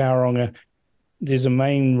 there's Tauranga, there's a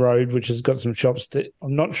main road which has got some shops that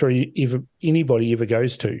I'm not sure anybody ever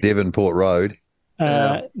goes to. Devonport Road.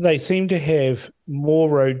 They seem to have more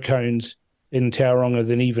road cones in Tauranga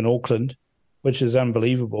than even Auckland, which is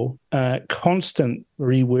unbelievable. Constant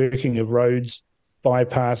reworking of roads,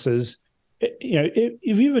 bypasses. If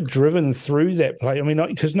you've ever driven through that place, I mean,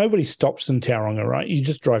 because nobody stops in Tauranga, right? You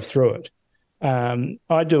just drive through it.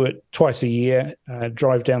 I do it twice a year,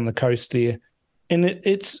 drive down the coast there, and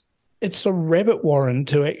it's a rabbit warren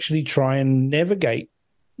to actually try and navigate.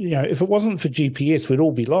 If it wasn't for GPS, we'd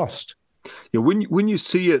all be lost. Yeah, when you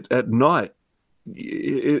see it at night,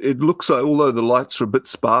 it looks like, although the lights are a bit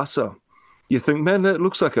sparser, you think, man, that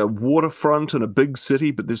looks like a waterfront in a big city,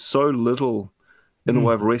 but there's so little in the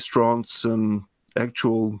way of restaurants and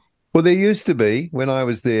actual... Well, there used to be, when I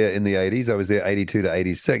was there in the 80s, I was there 82 to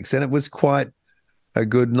 86, and it was quite a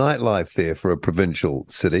good nightlife there for a provincial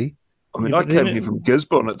city. I mean, I came here from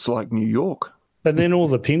Gisborne, it's like New York. But then all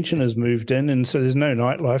the pensioners moved in, and so there's no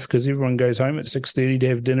nightlife because everyone goes home at 6:30 to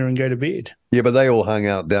have dinner and go to bed. Yeah, but they all hung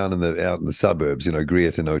out down in the suburbs,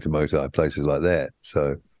 Greerton, Otamotai, places like that.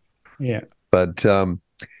 So, yeah. But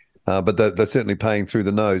they're certainly paying through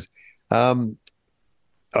the nose.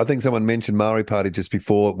 I think someone mentioned Maree Party just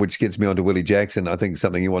before, which gets me onto Willie Jackson. I think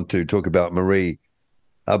something you want to talk about, Maree.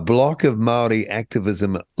 A block of Māori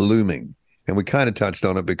activism looming, and we kind of touched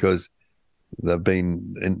on it because there's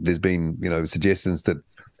been suggestions that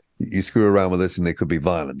you screw around with this and there could be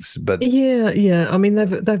violence. But yeah. I mean,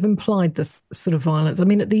 they've implied this sort of violence. I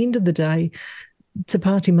mean, at the end of the day, Te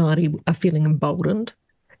Pāti Māori are feeling emboldened,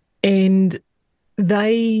 and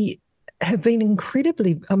they have been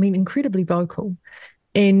incredibly vocal.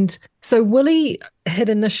 And so Willie had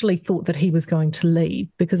initially thought that he was going to leave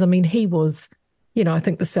because, I mean, he was, I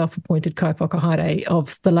think the self-appointed kaupapa haere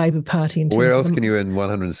of the Labour Party. Where else can you earn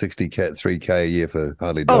 163K a year for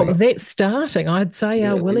hardly doing it? Oh, that's starting. I'd say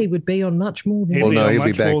our Willie would be on much more than that. Well, no, he'll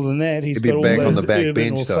be back more than that. He'll be back on the back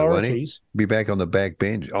bench, though, won't he? Be back on the back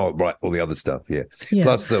bench. Oh, right, all the other stuff, yeah.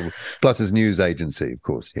 Plus his news agency, of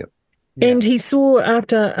course, yeah. And he saw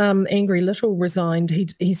after Angry Little resigned,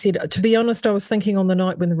 he said, to be honest, I was thinking on the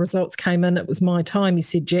night when the results came in, it was my time, he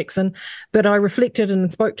said, Jackson. But I reflected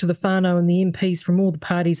and spoke to the whānau and the MPs from all the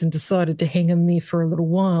parties and decided to hang him there for a little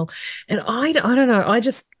while. And I don't know,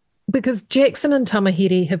 because Jackson and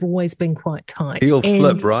Tamahere have always been quite tight. He'll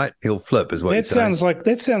flip, right? He'll flip is what you're saying.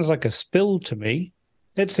 That sounds like a spill to me.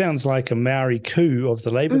 That sounds like a Maori coup of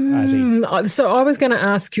the Labour Party. So I was going to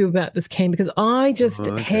ask you about this, Cam, because I just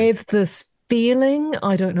have this feeling,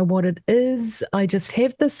 I don't know what it is, I just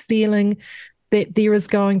have this feeling that there is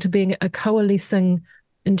going to be a coalescing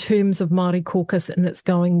in terms of Māori caucus, and it's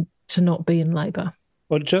going to not be in Labour.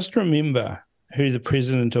 Well, just remember who the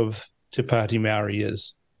president of Te Pāti Māori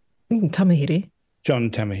is. Tamahere. John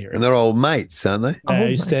Tamahere. And they're old mates, aren't they? They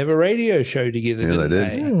used to have a radio show together. Yeah, they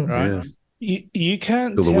did. Right? Yeah. You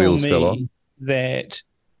can't Till the tell wheels fell off. me that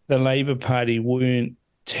the Labour Party weren't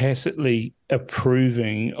tacitly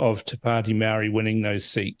approving of Te Pāti Māori winning those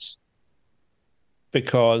seats,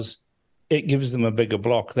 because it gives them a bigger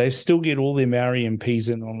block. They still get all their Māori MPs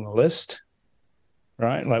in on the list,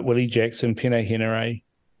 right? Like Willie Jackson, Pene Henare,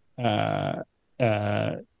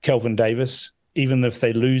 Kelvin Davis, even if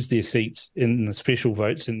they lose their seats in the special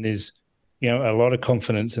votes, and there's a lot of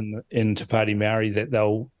confidence in Te Pāti Māori that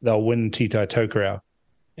they'll win Tita Tokerau,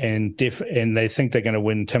 and they think they're going to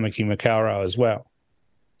win Tamaki Makaurau as well.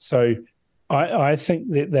 So I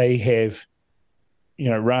think that they have,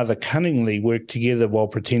 rather cunningly worked together while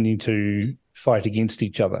pretending to fight against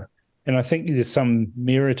each other. And I think there's some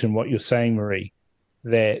merit in what you're saying, Maree,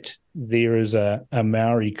 that there is a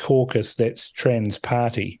Maori caucus that's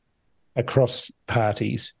trans-party across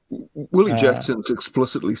parties. Willie Jackson's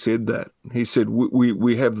explicitly said that. He said,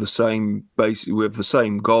 we have the same base, we have the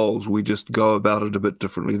same goals, we just go about it a bit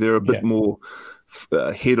differently. They're a bit more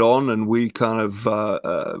head-on, and we kind of,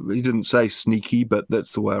 he didn't say sneaky, but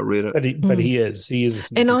that's the way I read it. But he is a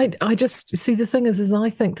sneaky. And I just see, the thing is I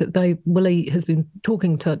think that Willie has been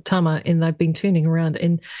talking to Tama, and they've been turning around,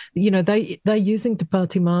 and they're using Te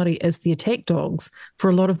Pāti Māori as the attack dogs for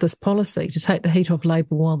a lot of this policy to take the heat off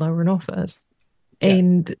Labour while they were in office. Yeah.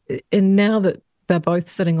 And now that they're both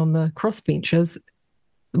sitting on the crossbenches,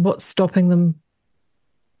 what's stopping them?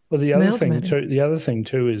 Well, the other thing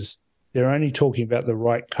too is they're only talking about the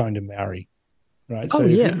right kind of Maori, right? So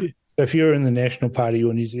if you're in the National Party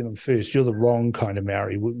or New Zealand First, you're the wrong kind of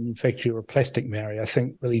Maori. In fact, you're a plastic Maori. I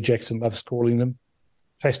think Willie Jackson loves calling them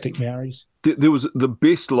plastic Maoris. There was the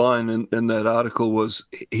best line in that article was,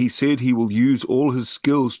 he said he will use all his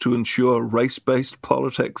skills to ensure race-based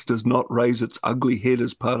politics does not raise its ugly head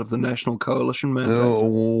as part of the National Coalition mandate.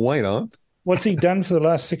 Oh, wait on. What's he done for the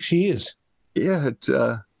last 6 years? Yeah,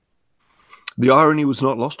 the irony was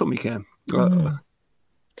not lost on me, Cam.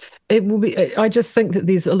 It will be. I just think that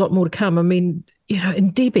there's a lot more to come. I mean,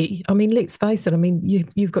 and Debbie. I mean, let's face it. I mean,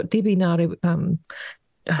 you've got Debbie Ngarewa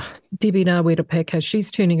Paka.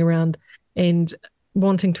 She's turning around and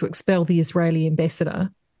wanting to expel the Israeli ambassador.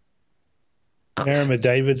 Marama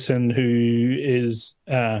Davidson, who is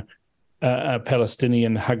a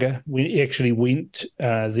Palestinian hugger, we actually went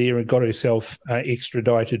there and got herself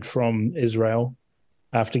extradited from Israel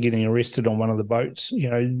after getting arrested on one of the boats.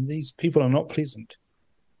 These people are not pleasant.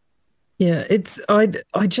 Yeah, I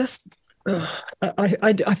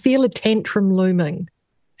feel a tantrum looming.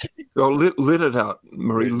 Oh, let it out,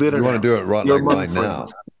 Maree. Let it out. You want to do it right now.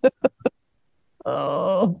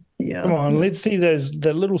 Oh, yeah. Come on, let's see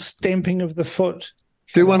the little stamping of the foot.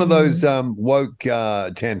 Do one of those woke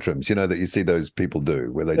tantrums, that you see those people do,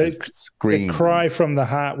 where they just scream. They cry from the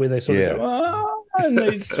heart, where they sort of go, oh, and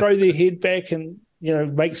they throw their head back, and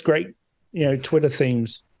makes great, Twitter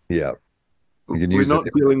themes. Yeah. We're not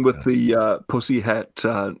dealing with the pussy hat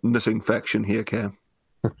knitting faction here, Cam.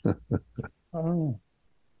 Oh.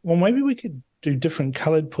 Well, maybe we could do different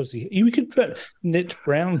coloured pussy. We could knit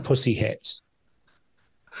brown pussy hats.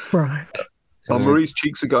 Right. Oh, Maree's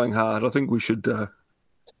cheeks are going hard. I think we should...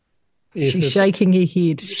 She's shaking her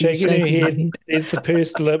head. Shaking her head. There's the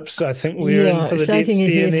pursed lips. I think we're in for the death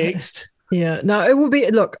stare next. Yeah. No, it will be...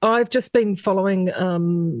 Look, I've just been following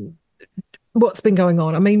what's been going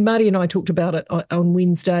on. I mean, Marty and I talked about it on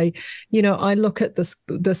Wednesday. I look at this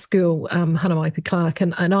girl, Hanamaipa Clark,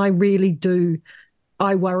 and I really do...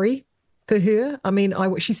 I worry for her. I mean,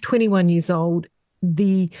 she's 21 years old.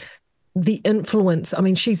 The influence, I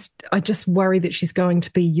mean, I just worry that she's going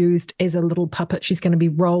to be used as a little puppet. She's going to be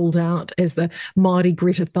rolled out as the mighty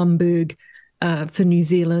Greta Thunberg for New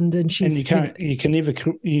Zealand. And you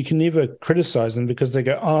can never criticize them, because they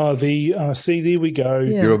go, see, there we go.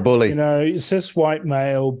 Yeah. You're a bully. Cis white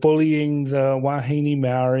male bullying the Wahine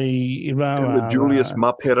Maori. The Julius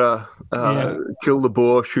Mapera, kill the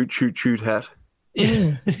boar, shoot hat.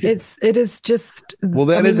 It is just. Well,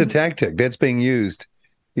 that is a tactic that's being used,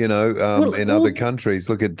 in other countries.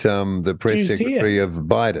 Look at the press secretary of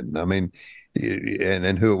Biden. I mean,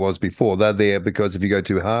 and who it was before. They're there because if you go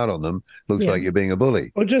too hard on them, looks like you're being a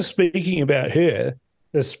bully. Well, just speaking about her,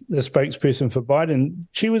 the spokesperson for Biden,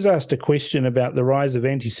 she was asked a question about the rise of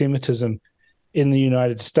anti-Semitism in the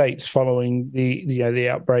United States following the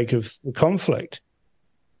outbreak of the conflict.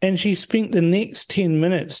 And she spent the next 10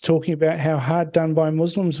 minutes talking about how hard done by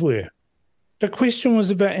Muslims were. The question was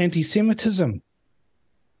about anti-Semitism.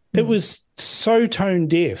 It was so tone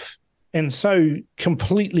deaf and so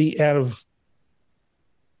completely it was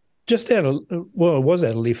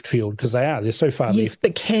out of left field because they're so far left. Yes,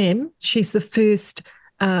 but Cam, she's the first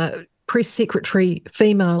press secretary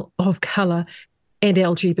female of colour and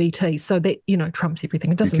LGBT. So that, trumps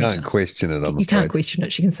everything. It doesn't. You can't question it, I'm afraid. You can't question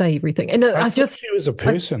it. She can say everything. And I just. She was a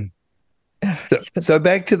person. So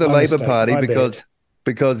back to the Labour Party, my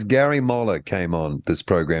because Gary Moller came on this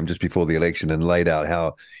program just before the election and laid out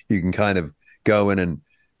how you can kind of go in and,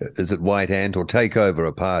 is it white ant or take over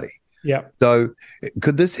a party? Yeah. So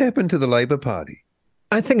could this happen to the Labour Party?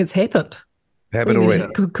 I think it's happened. Happened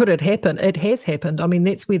already? Could it happen? It has happened. I mean,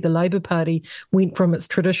 that's where the Labour Party went from its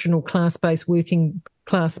traditional class-based, working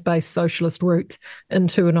class-based socialist roots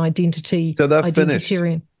into an identitarian. So they're finished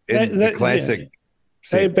in the classic. Yeah.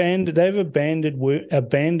 They've abandoned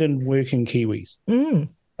working Kiwis.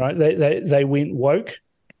 Right? They went woke.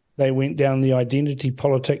 They went down the identity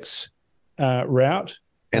politics route,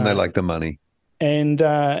 and they like the money. And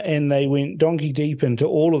they went donkey deep into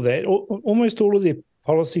all of that. Almost all of their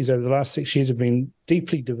policies over the last 6 years have been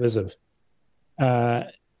deeply divisive,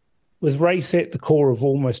 with race at the core of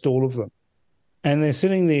almost all of them. And they're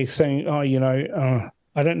sitting there saying,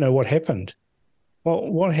 I don't know what happened.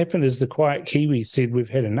 Well, what happened is the quiet Kiwis said, we've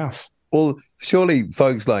had enough. Well, surely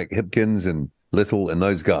folks like Hipkins and Little and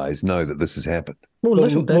those guys know that this has happened.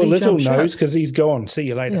 Little knows because he's gone. See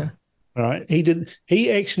you later. Yeah. All right.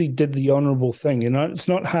 He actually did the honourable thing. It's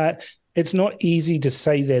not hard. It's not easy to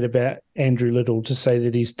say that about Andrew Little, to say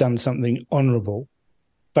that he's done something honourable,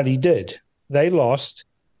 but he did. They lost,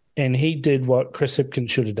 and he did what Chris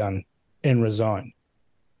Hipkins should have done and resigned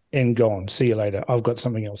and gone. See you later. I've got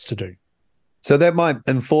something else to do. So that might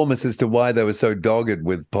inform us as to why they were so dogged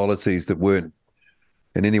with policies that weren't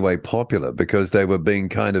in any way popular, because they were being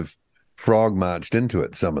kind of frog marched into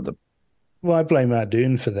it, some of them. Well, I blame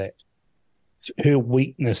Ardern for that. Her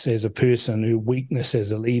weakness as a person, her weakness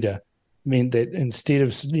as a leader meant that instead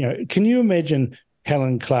of, can you imagine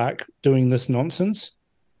Helen Clark doing this nonsense?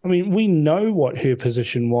 I mean, we know what her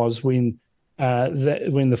position was when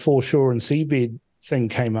the foreshore and seabed thing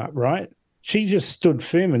came up, right? She just stood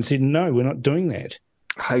firm and said, no, we're not doing that.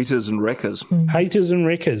 Haters and wreckers. Haters and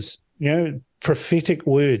wreckers, prophetic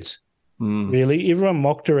words. Really. Everyone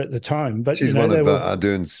mocked her at the time. But she's one of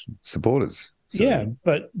Ardern's supporters. So. Yeah,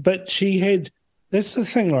 but she had, that's the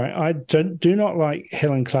thing, right? I do not like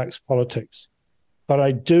Helen Clark's politics, but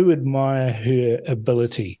I do admire her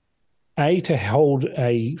ability, to hold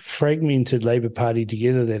a fragmented Labour Party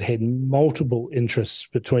together that had multiple interests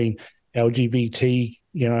between LGBT,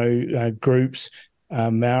 groups,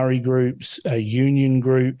 Maori groups, union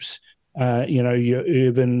groups, your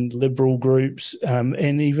urban liberal groups,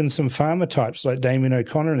 and even some farmer types like Damien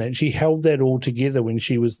O'Connor. And she held that all together when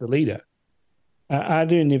she was the leader.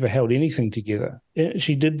 Ardern never held anything together.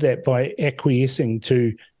 She did that by acquiescing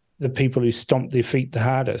to the people who stomped their feet the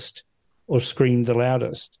hardest or screamed the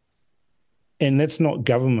loudest. And that's not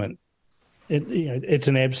government. It's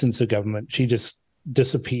an absence of government. She just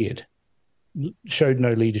disappeared, showed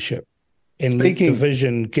no leadership, and let the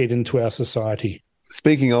vision get into our society.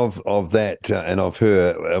 Speaking of that and of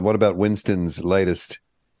her, what about Winston's latest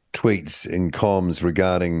tweets in comms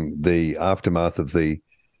regarding the aftermath of the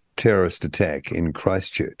terrorist attack in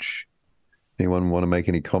Christchurch? Anyone want to make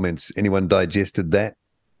any comments? Anyone digested that?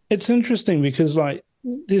 It's interesting because,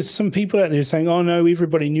 there's some people out there saying, oh, no,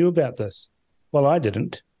 everybody knew about this. Well, I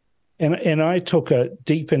didn't. And I took a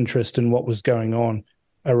deep interest in what was going on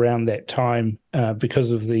around that time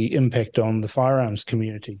because of the impact on the firearms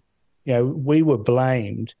community. We were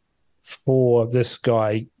blamed for this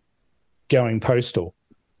guy going postal,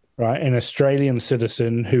 right? An Australian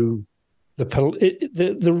citizen who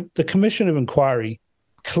the Commission of Inquiry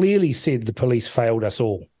clearly said the police failed us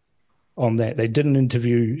all on that. They didn't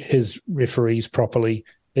interview his referees properly.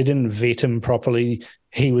 They didn't vet him properly.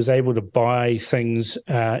 He was able to buy things,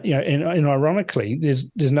 and ironically,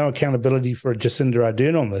 there's no accountability for Jacinda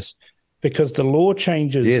Ardern on this, because the law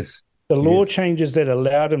changes. Yes. The law changes that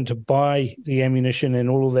allowed him to buy the ammunition and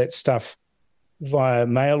all of that stuff via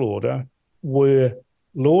mail order were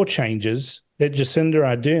law changes that Jacinda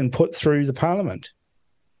Ardern put through the Parliament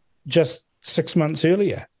just 6 months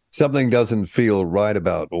earlier. Something doesn't feel right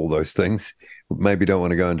about all those things. Maybe don't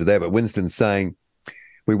want to go into that, but Winston's saying,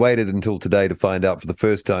 we waited until today to find out for the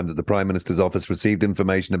first time that the Prime Minister's office received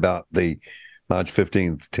information about the March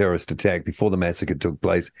 15th terrorist attack before the massacre took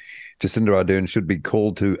place. Jacinda Ardern should be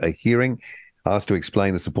called to a hearing asked to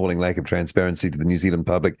explain the appalling lack of transparency to the New Zealand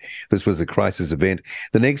public. This was a crisis event.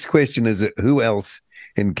 The next question is, who else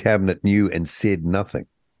in Cabinet knew and said nothing?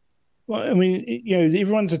 Well, I mean,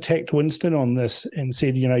 everyone's attacked Winston on this and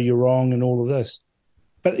said, you're wrong and all of this.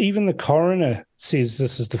 But even the coroner says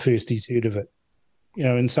this is the first he's heard of it,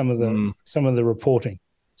 in some of the reporting.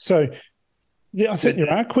 So I think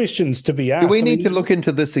there are questions to be asked. Do we need to look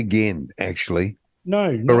into this again, actually?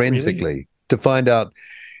 No, not forensically, really, to find out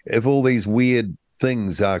if all these weird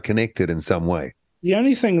things are connected in some way. The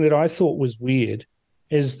only thing that I thought was weird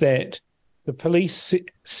is that the police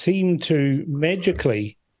seem to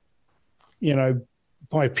magically,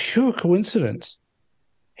 by pure coincidence,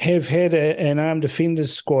 have had an armed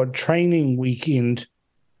offenders squad training weekend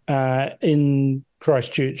in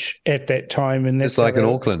Christchurch at that time. And that's just like in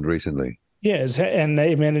Auckland recently. Yes, and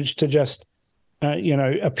they managed to just,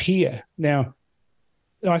 appear. Now,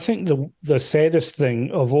 I think the saddest thing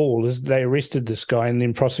of all is they arrested this guy and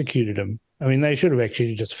then prosecuted him. I mean, they should have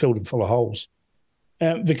actually just filled him full of holes,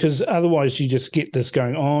 because otherwise you just get this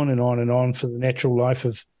going on and on and on for the natural life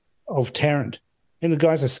of Tarrant. And the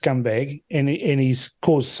guy's a scumbag, and he's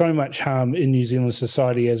caused so much harm in New Zealand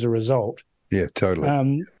society as a result. Yeah, totally.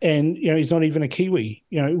 And he's not even a Kiwi.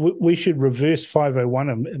 We should reverse 501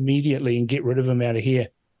 him immediately and get rid of him out of here.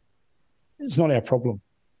 It's not our problem.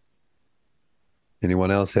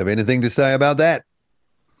 Anyone else have anything to say about that?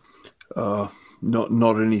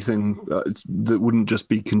 Not anything that wouldn't just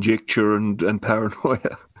be conjecture and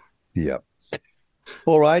paranoia. Yeah.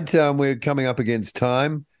 All right. We're coming up against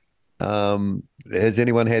time. Has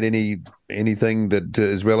anyone had anything that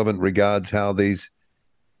is relevant regards how these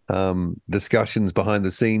discussions behind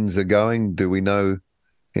the scenes are going? Do we know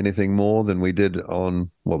anything more than we did on,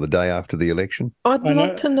 the day after the election? I'd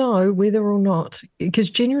like to know whether or not, because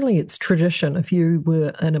generally it's tradition, if you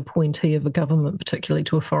were an appointee of a government, particularly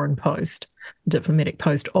to a foreign post, diplomatic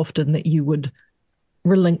post, often that you would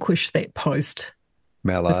relinquish that post.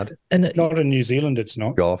 Mallard? Not in New Zealand, it's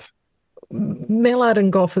not. Gough? Mallard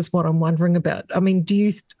and Gough is what I'm wondering about. I mean,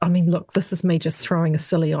 look, this is me just throwing a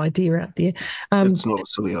silly idea out there. It's not a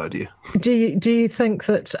silly idea. Do you think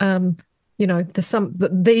that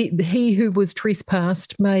he who was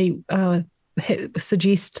trespassed may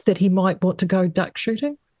suggest that he might want to go duck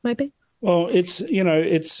shooting, maybe? Well, it's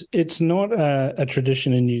not a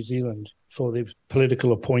tradition in New Zealand for the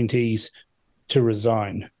political appointees to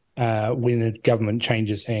resign when a government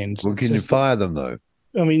changes hands. Well, can you fire them though?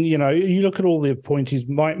 I mean, you look at all the appointees.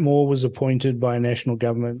 Mike Moore was appointed by a national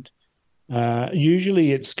government.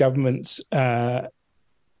 Usually it's governments wanting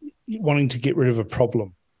to get rid of a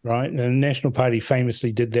problem, right? And the National Party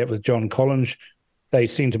famously did that with John Collins. They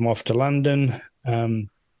sent him off to London. There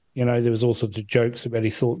was all sorts of jokes about he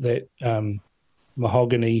thought that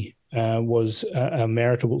mahogany was a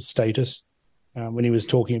maritable status when he was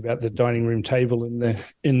talking about the dining room table in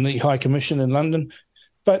the High Commission in London.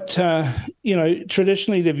 But,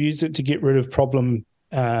 traditionally they've used it to get rid of problem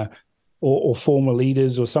or former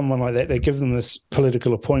leaders or someone like that. They give them this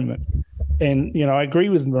political appointment. And, I agree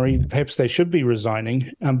with Maree, perhaps they should be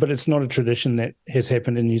resigning, but it's not a tradition that has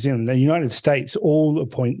happened in New Zealand. In the United States, all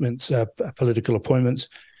appointments are political appointments.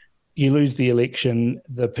 You lose the election,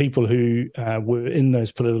 the people who were in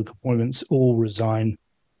those political appointments all resign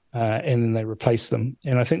and then they replace them.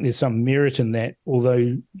 And I think there's some merit in that,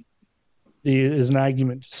 although there is an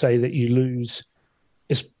argument to say that you lose,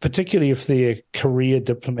 particularly if they're career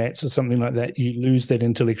diplomats or something like that, you lose that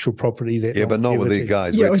intellectual property. But not with these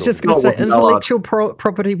guys. Yeah, I was just going to say intellectual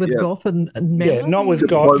property with Gough and Mallard. Yeah, not with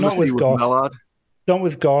Gough, not with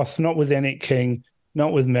Gough, not with Annette King,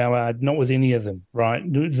 not with Mallard, not with any of them, right?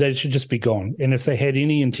 They should just be gone. And if they had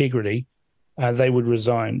any integrity, they would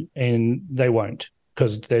resign, and they won't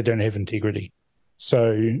because they don't have integrity.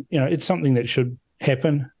 So, it's something that should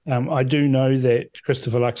happen. I do know that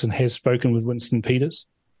Christopher Luxon has spoken with Winston Peters.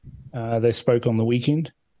 They spoke on the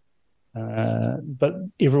weekend. But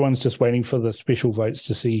everyone's just waiting for the special votes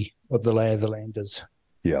to see what the lay of the land is.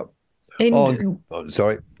 Yeah. And,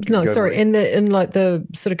 sorry. No, sorry. And the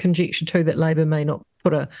sort of conjecture too that Labor may not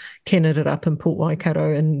put a candidate up in Port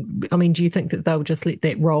Waikato. And I mean, do you think that they'll just let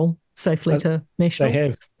that roll safely to National? They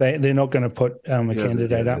have. They're not going to put a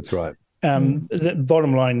candidate up. That's right. The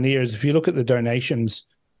bottom line there is if you look at the donations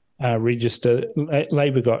register,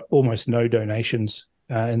 Labor got almost no donations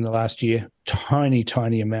in the last year,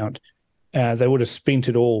 tiny amount. They would have spent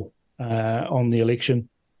it all on the election.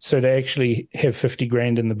 So to actually have 50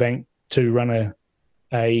 grand in the bank to run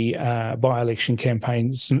a by-election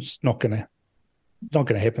campaign, it's not going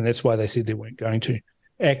to happen. That's why they said they weren't going to.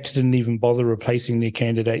 ACT didn't even bother replacing their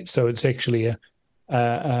candidate. So it's actually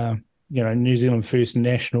a New Zealand First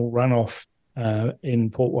national runoff in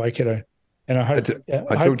Port Waikato. And I hope, I hope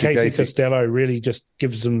talked to Casey Casey. Costello really just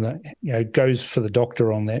gives them goes for the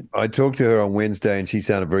doctor on that. I talked to her on Wednesday, and she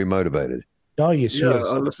sounded very motivated. Oh, yes, she is.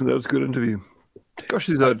 I listened. That was a good interview. Gosh,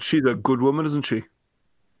 she's a good woman, isn't she?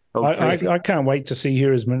 I can't wait to see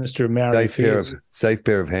her as Minister of Maori Affairs. Safe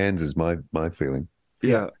pair of hands is my feeling.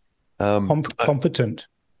 Yeah. Competent.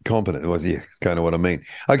 Competent was kind of what I mean.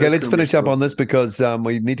 Okay, let's finish up on this because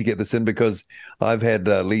we need to get this in because I've had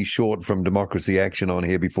Lee Short from Democracy Action on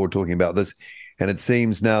here before talking about this, and it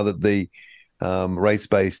seems now that the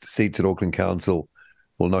race-based seats at Auckland Council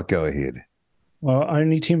will not go ahead. Well,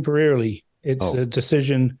 only temporarily. It's a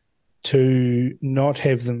decision to not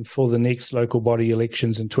have them for the next local body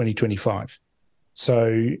elections in 2025.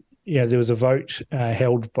 So, there was a vote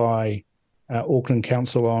held by Auckland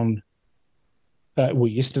Council on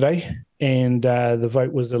yesterday, and the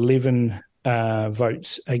vote was 11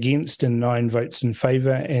 votes against and 9 votes in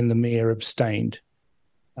favour, and the mayor abstained.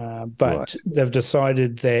 But they've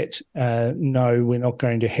decided that no, we're not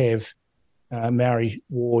going to have Maori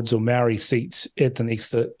wards or Maori seats at the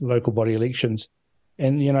next local body elections.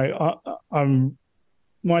 And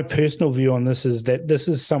my personal view on this is that this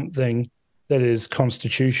is something that is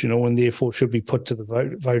constitutional and therefore should be put to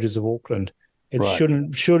the voters of Auckland. It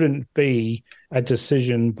shouldn't be a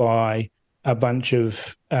decision by a bunch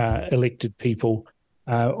of elected people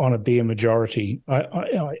on a bare majority.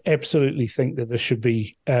 I absolutely think that this should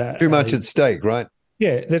be too much at stake, right?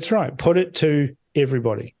 Yeah, that's right. Put it to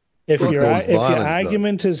everybody. If your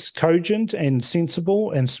argument is cogent and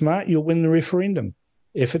sensible and smart, you'll win the referendum.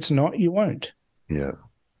 If it's not, you won't. Yeah.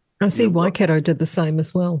 I see Waikato did the same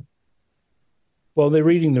as well. Well, they're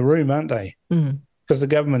reading the room, aren't they? Mm. Because the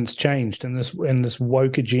government's changed and this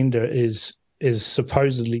woke agenda is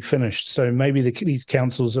supposedly finished. So maybe these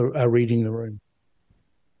councils are reading the room.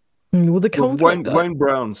 Well, Wayne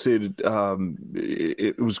Brown said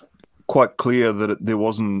it was quite clear that there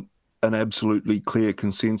wasn't an absolutely clear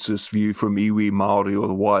consensus view from iwi, Māori or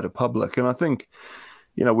the wider public. And I think,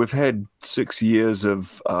 we've had 6 years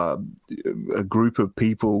of a group of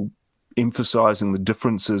people emphasising the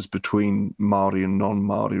differences between Māori and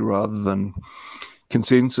non-Māori rather than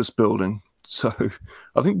consensus building. So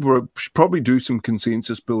I think we should probably do some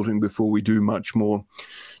consensus building before we do much more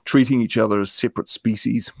treating each other as separate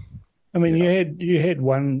species. I mean, you had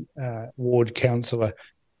one ward councillor,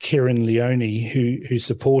 Kieran Leone, who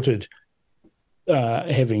supported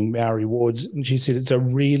having Maori wards, and she said it's a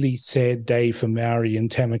really sad day for Maori in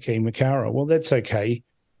Tamaki Makaurau. Well, that's okay,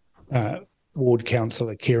 ward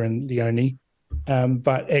councillor Kieran Leone,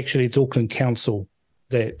 but actually it's Auckland Council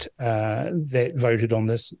that voted on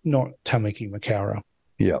this, not Tamaki Makaurau.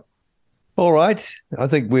 Yeah. All right. I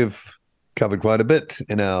think we've covered quite a bit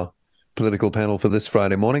in our political panel for this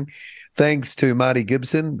Friday morning. Thanks to Marty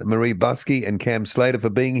Gibson, Maree Buscke, and Cam Slater for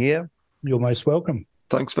being here. You're most welcome.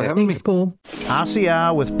 Thanks for having me. Thanks, Paul.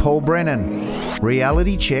 RCR with Paul Brennan.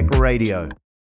 Reality Check Radio.